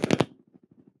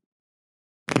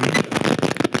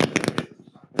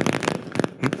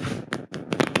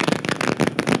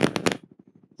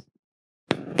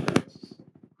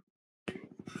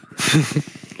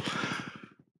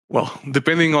Well,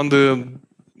 depending on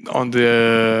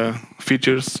the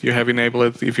features you have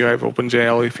enabled, if you have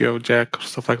OpenGL, if you have Jack, or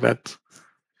stuff like that,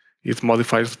 it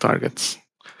modifies the targets.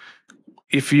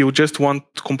 If you just want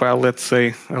to compile, let's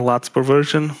say, a LATS per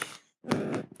version,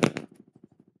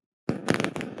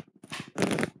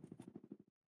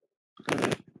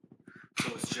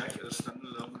 So is Jack a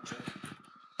standalone Jack?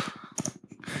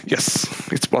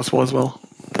 yes, it's possible as well.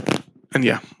 And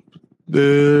yeah,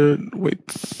 wait,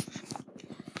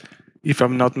 if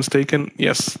I'm not mistaken,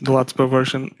 yes, the LATS per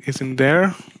version is in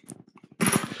there,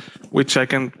 which I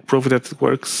can prove that it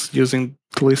works using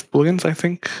the list plugins, I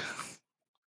think.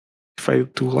 If I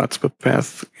do LATS per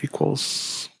path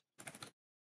equals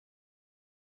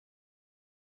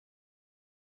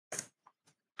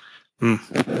list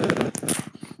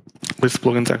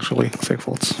plugins actually say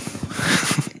false.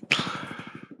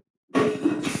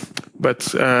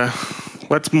 But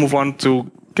let's move on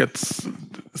to get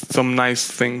some nice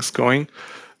things going.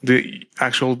 The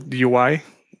actual UI.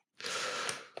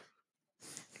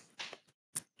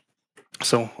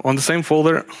 So on the same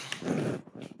folder,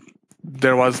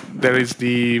 there is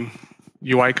the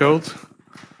UI code.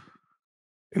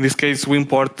 In this case, we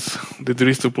import the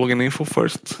Diristo plugin info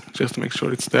first, just to make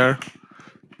sure it's there.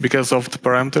 Because of the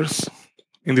parameters,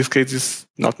 in this case, it's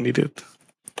not needed.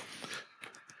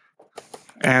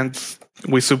 And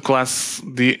we subclass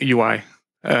the UI.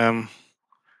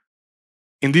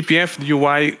 In DPF, the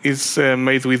UI is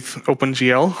made with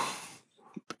OpenGL,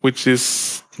 which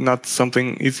is not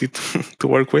something easy to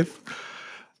work with.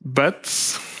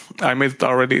 But I made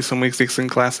already some existing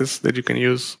classes that you can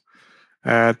use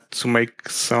to make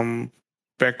some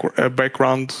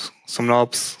background, some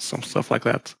knobs, some stuff like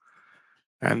that.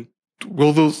 And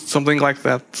we'll do something like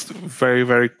that very,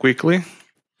 very quickly.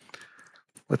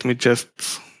 Let me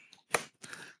just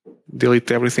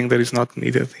delete everything that is not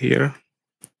needed here.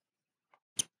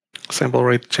 Sample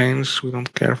rate change, we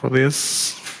don't care for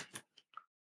this.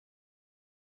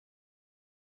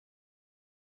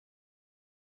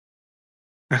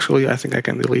 Actually, I think I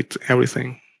can delete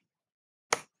everything.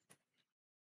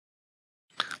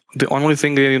 The only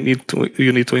thing that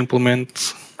you need to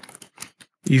implement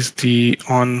is the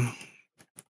on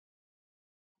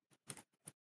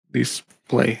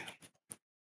display.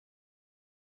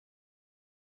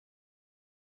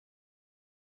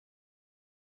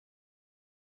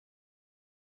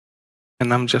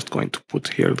 And I'm just going to put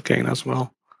here the gain as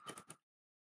well.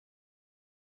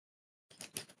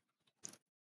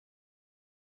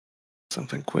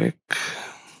 Something quick.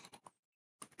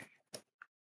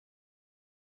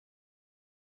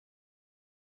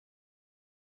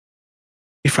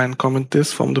 If I uncomment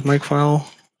this from the makefile,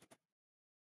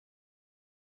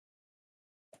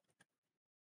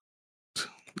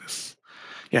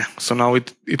 yeah, so now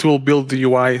it will build the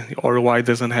UI. Or UI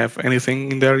doesn't have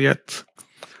anything in there yet.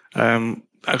 I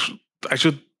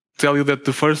should tell you that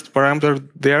the first parameter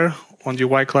there on the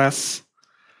UI class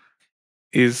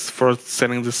is for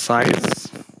setting the size.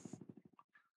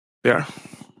 There.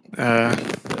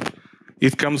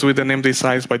 It comes with an MD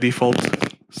size by default.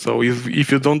 So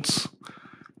if you don't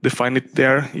define it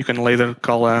there, you can later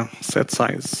call a set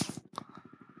size.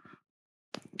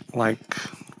 Like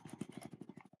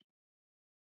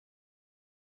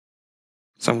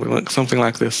something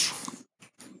like this.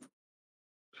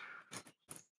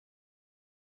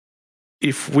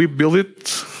 If we build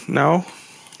it now,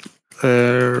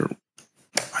 I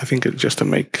think just a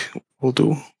make will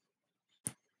do.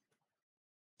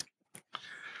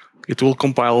 It will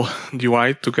compile the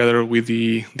UI together with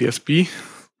the DSP.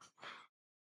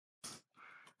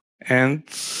 And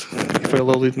if I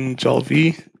load it in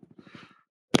JLV,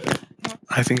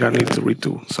 I think I need to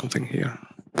redo something here.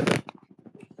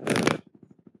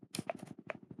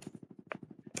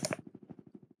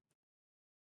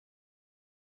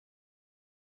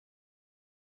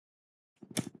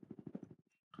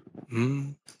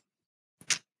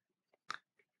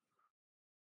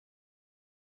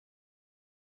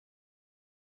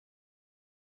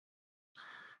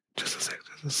 Just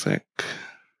a sec.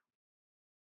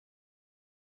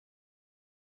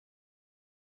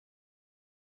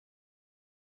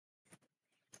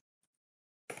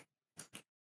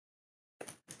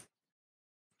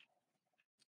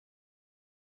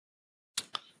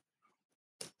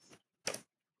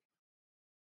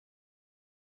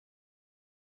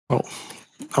 Well,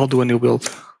 I'll do a new build.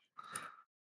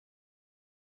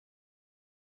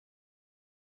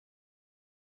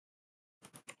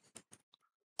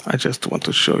 I just want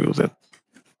to show you that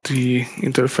the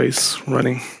interface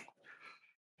running.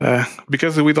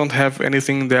 Because we don't have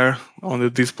anything there on the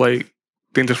display,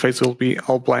 the interface will be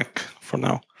all black for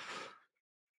now.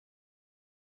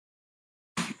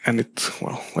 and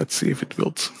well, let's see if it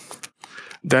builds.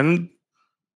 Then,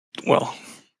 well,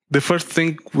 the first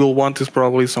thing we'll want is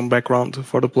probably some background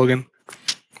for the plugin.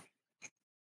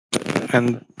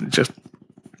 And just,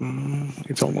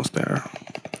 it's almost there.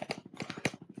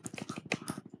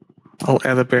 I'll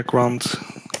add a background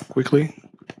quickly.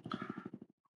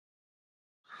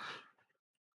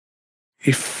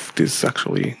 If this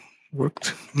actually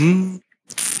worked.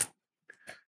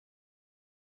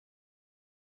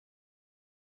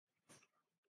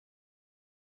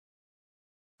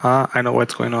 I know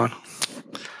what's going on.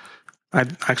 I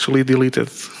actually deleted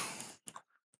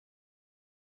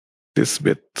this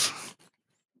bit.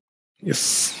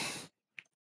 Yes.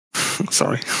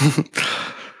 Sorry.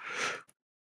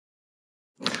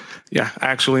 Yeah, I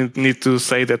actually need to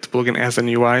say that the plugin has an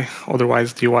UI,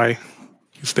 otherwise the UI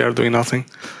is there doing nothing.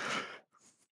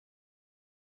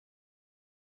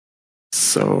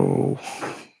 So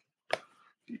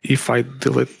if I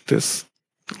delete this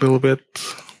a little bit,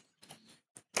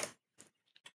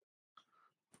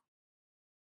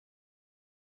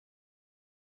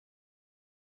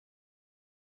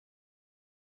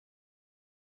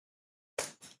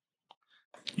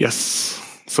 yes.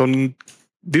 So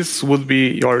this would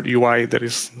be your UI that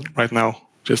is right now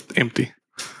just empty,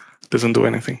 doesn't do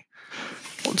anything.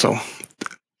 So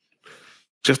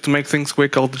just to make things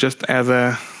quick, I'll just add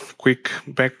a quick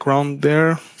background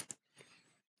there.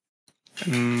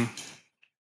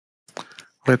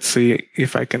 Let's see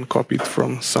if I can copy it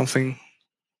from something.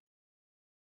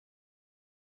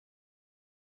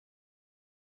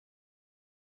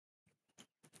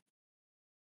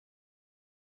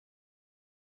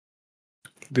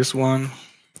 This one.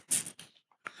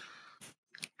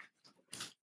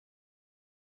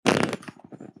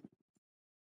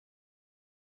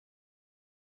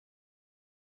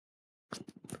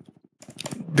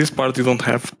 This part you don't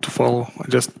have to follow. I'm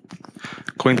just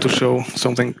going to show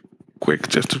something quick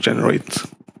just to generate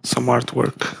some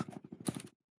artwork.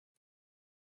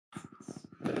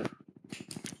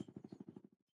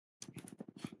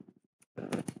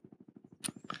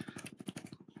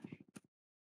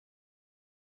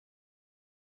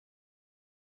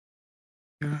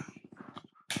 Yeah.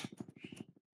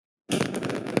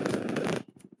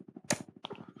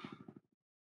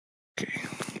 Okay.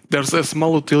 There's a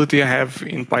small utility I have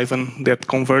in Python that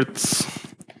converts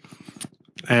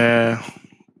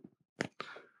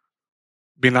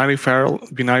binary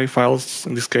files,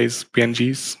 in this case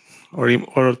PNGs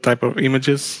or type of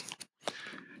images,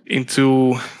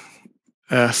 into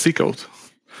C code,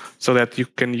 so that you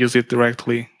can use it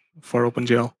directly for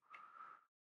OpenGL.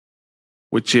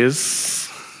 Which is,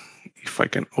 if I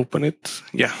can open it,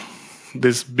 yeah,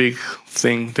 this big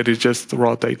thing that is just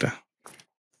raw data.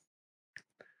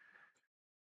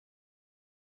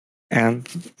 And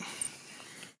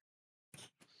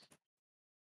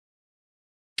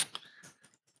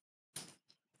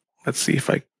let's see if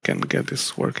I can get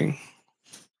this working.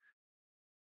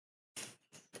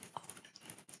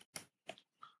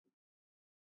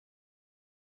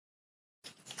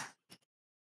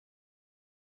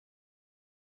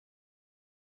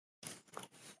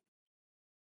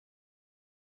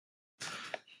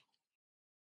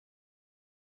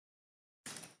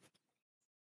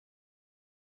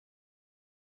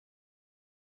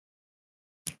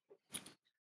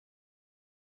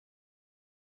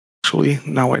 Actually,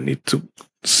 now I need to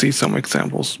see some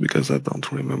examples because I don't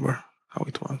remember how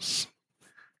it was.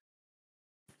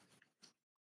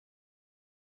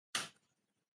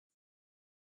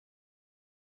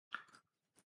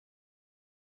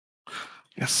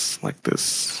 Yes, like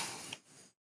this.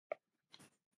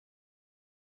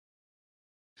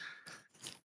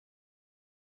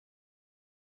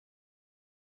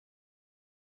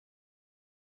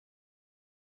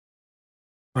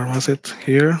 Where was it?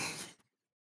 Here.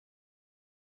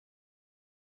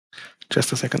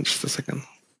 Just a second, just a second.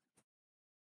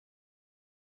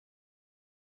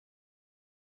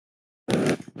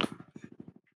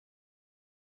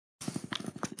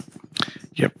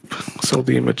 Yep, so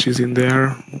the image is in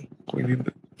there,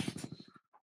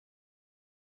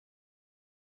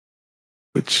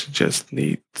 which just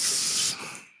needs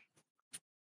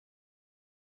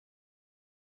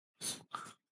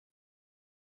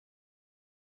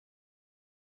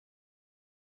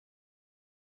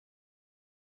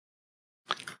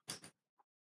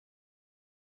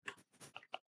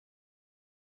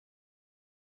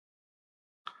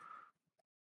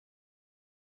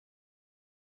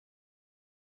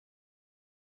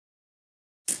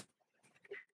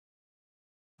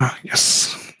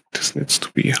yes, this needs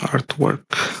to be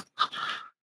artwork.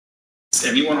 Is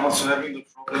anyone also having the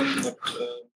problem that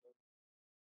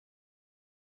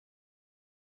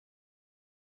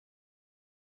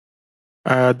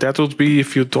That would be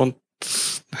if you don't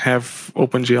have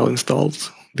OpenGL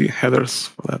installed, the headers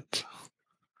for that.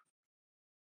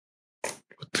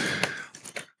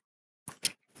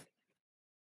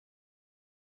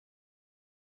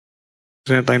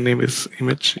 The name is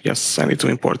image. Yes, I need to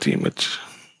import the image.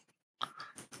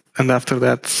 And after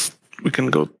that, we can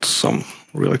go to some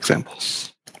real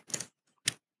examples.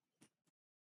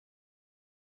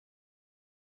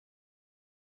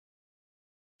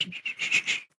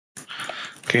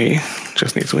 Okay,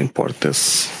 just need to import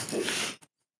this.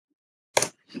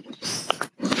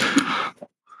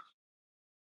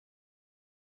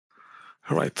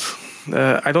 All right.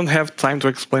 I don't have time to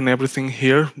explain everything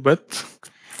here, but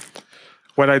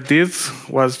what I did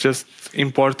was just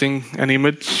importing an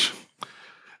image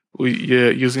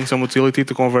using some utility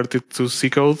to convert it to C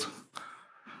code.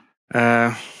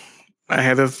 I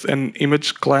had an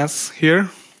image class here,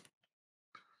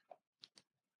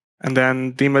 and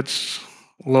then the image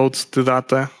loads the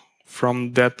data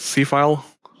from that C file,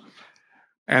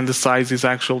 and the size is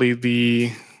actually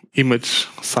the image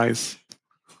size,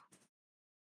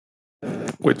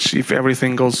 which, if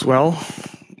everything goes well,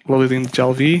 loaded in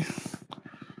GLV.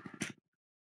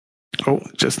 Oh,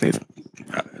 just need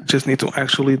to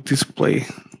actually display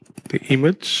the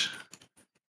image.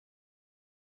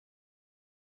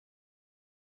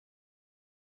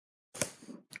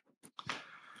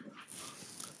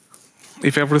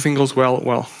 If everything goes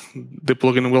well, the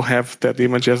plugin will have that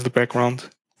image as the background.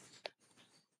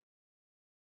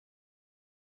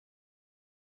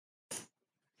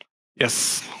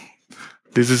 Yes,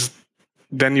 this is.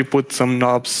 Then you put some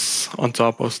knobs on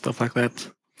top or stuff like that.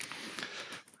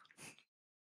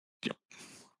 Yep.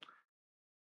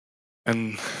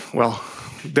 And well,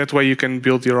 that way you can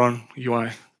build your own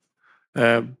UI.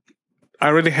 I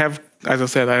already have, as I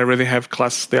said, I already have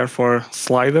classes there for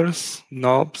sliders,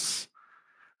 knobs,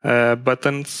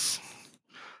 buttons,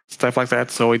 stuff like that.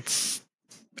 So it's,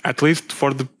 at least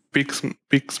for the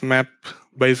Pix map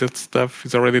based stuff,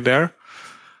 is already there.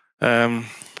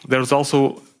 There's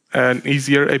also an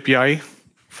easier API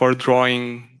for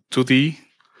drawing 2D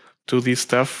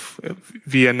stuff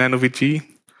via NanoVG.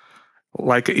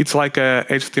 It's like a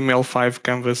HTML5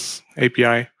 canvas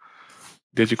API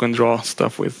that you can draw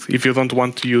stuff with if you don't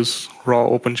want to use raw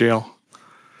OpenGL.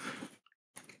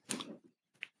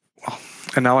 Well,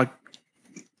 and now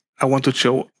I want to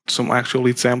show some actual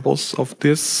examples of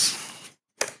this.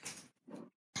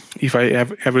 If I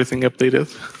have everything updated,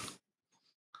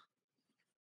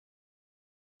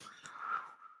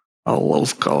 I'll load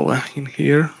Scala in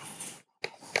here.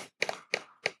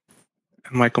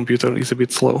 And my computer is a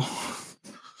bit slow.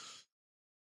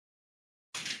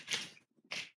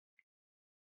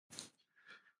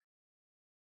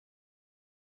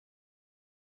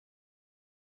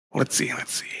 Let's see.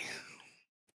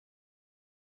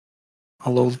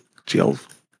 I'll load GL.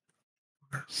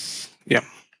 Yeah.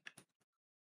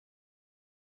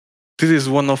 This is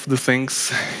one of the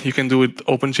things you can do with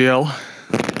OpenGL.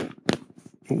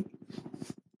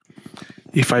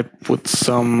 If I put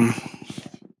some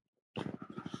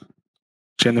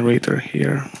generator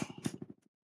here.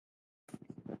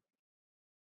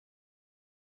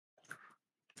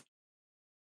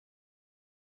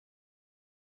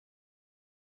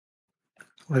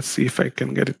 Let's see if I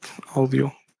can get it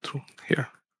audio through here.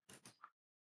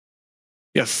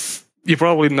 Yes, you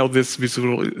probably know this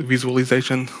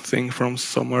visualization thing from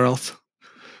somewhere else.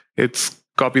 It's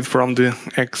copied from the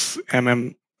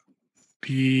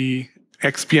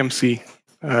XPMC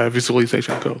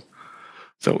visualization code.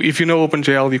 So if you know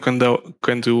OpenGL, you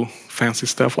can do fancy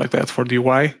stuff like that for the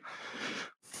UI.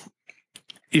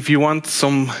 If you want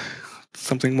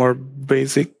something more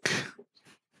basic,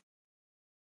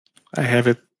 I have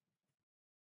it.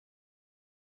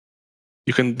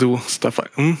 You can do stuff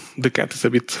like the cat is a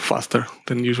bit faster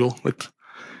than usual, but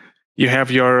you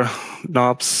have your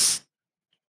knobs,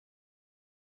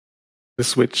 the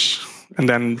switch, and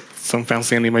then some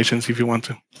fancy animations if you want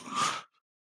to.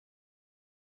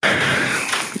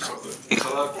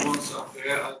 Color ones up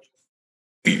there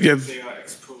Yes. they are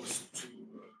exposed to.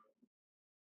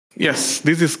 Yes,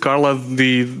 this is Carla.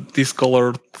 These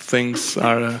colored things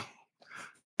are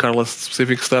Carla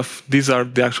specific stuff. These are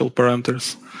the actual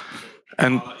parameters,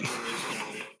 and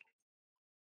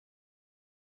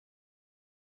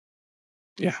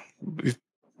yeah, it's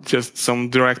just some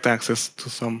direct access to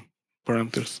some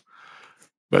parameters.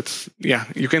 But yeah,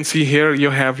 you can see here you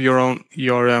have your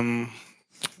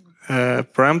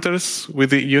parameters with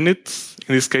the units.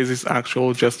 In this case, it's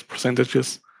actual just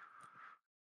percentages.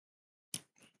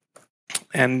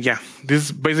 And yeah, this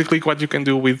is basically what you can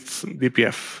do with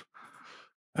DPF.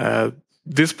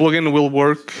 This plugin will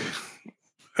work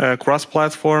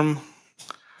cross-platform,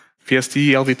 VST,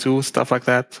 LV2, stuff like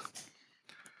that.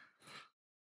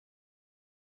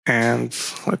 And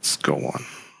let's go on.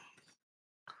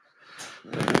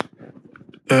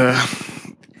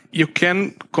 You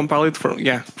can compile it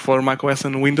for macOS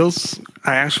and Windows.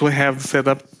 I actually have set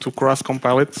up to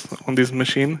cross-compile it on this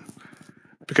machine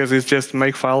because it's just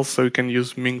make files, so you can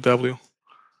use MingW.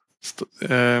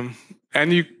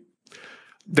 And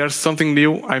there's something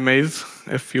new I made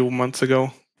a few months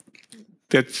ago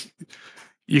that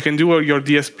you can do your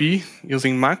DSP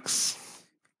using Max.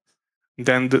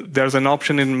 Then there's an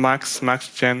option in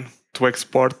MaxGen to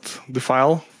export the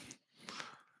file.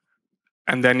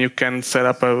 And then you can set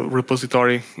up a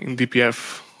repository in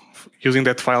DPF using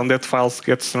that file, and that file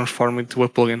gets transformed into a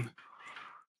plugin.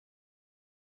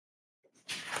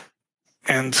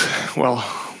 And well,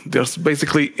 there's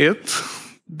basically it.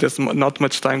 There's not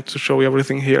much time to show you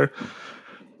everything here.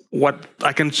 What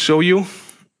I can show you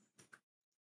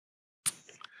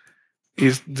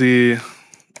is the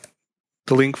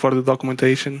link for the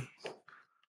documentation,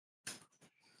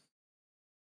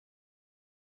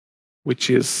 which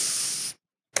is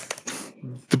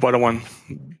the bottom one.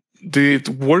 The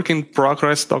work in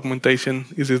progress documentation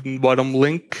is in the bottom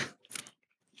link.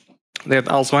 That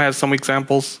also has some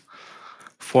examples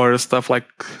for stuff like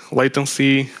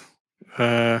latency,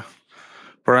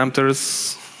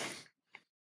 parameters.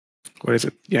 Where is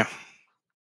it? Yeah.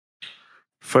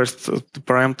 First, the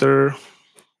parameter.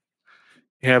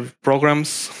 You have programs,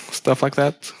 stuff like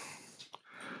that.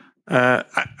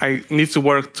 I need to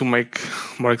work to make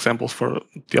more examples for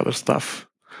the other stuff.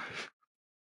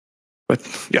 But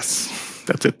yes,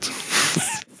 that's it.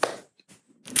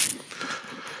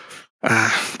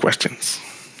 Questions?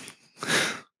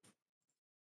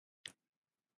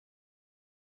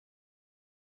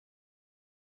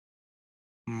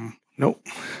 No.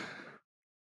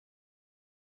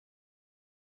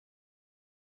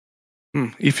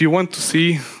 If you want to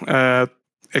see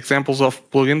examples of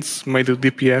plugins made with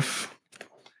DPF,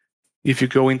 if you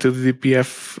go into the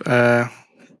DPF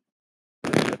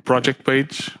project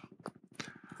page,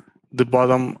 the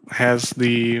bottom has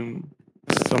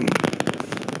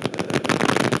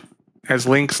has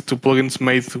links to plugins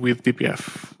made with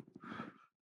DPF.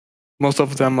 Most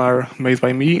of them are made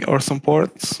by me or some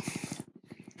ports,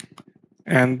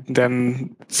 and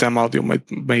then some audio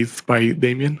made by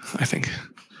Damien, I think.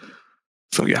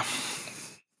 So yeah.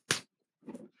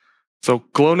 So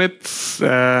clone it,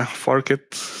 fork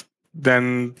it,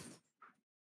 then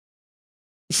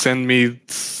send me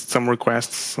some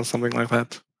requests or something like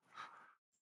that.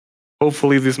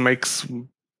 Hopefully this makes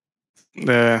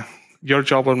your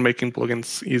job on making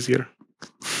plugins easier.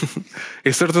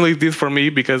 It certainly did for me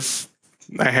because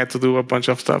I had to do a bunch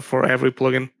of stuff for every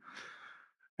plugin.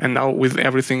 And now with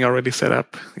everything already set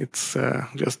up, it's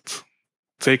just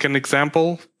take an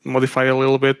example, modify a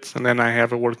little bit, and then I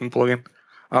have a working plugin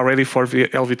already for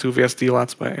LV2, VST,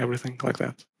 LATS, by everything like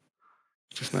that,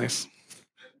 which is nice.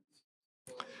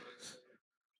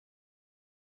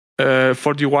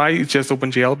 For the UI, it's just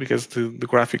OpenGL because the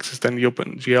graphics is then the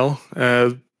OpenGL.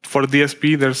 For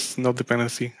DSP, there's no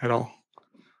dependency at all.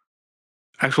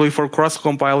 Actually, for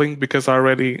cross-compiling, because I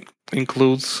already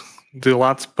includes the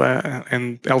LATS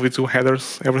and LV2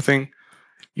 headers, everything,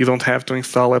 you don't have to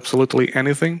install absolutely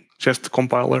anything, just the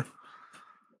compiler,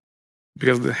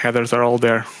 because the headers are all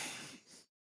there.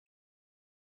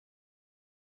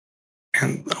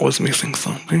 And I was missing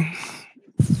something.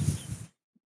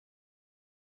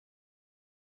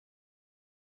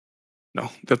 No,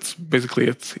 that's basically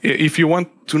it. If you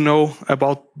want to know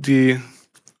about the,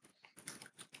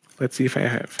 let's see if I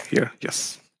have here,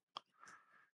 yes.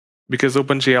 Because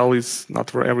OpenGL is not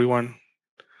for everyone.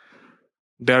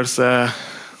 There's the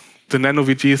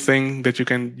NanoVG thing that you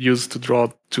can use to draw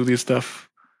 2D stuff,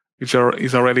 which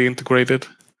is already integrated.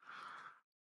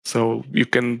 So you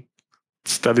can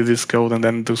study this code and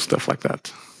then do stuff like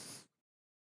that.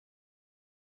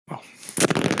 Well,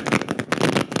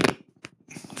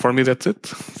 for me, that's it.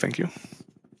 Thank you.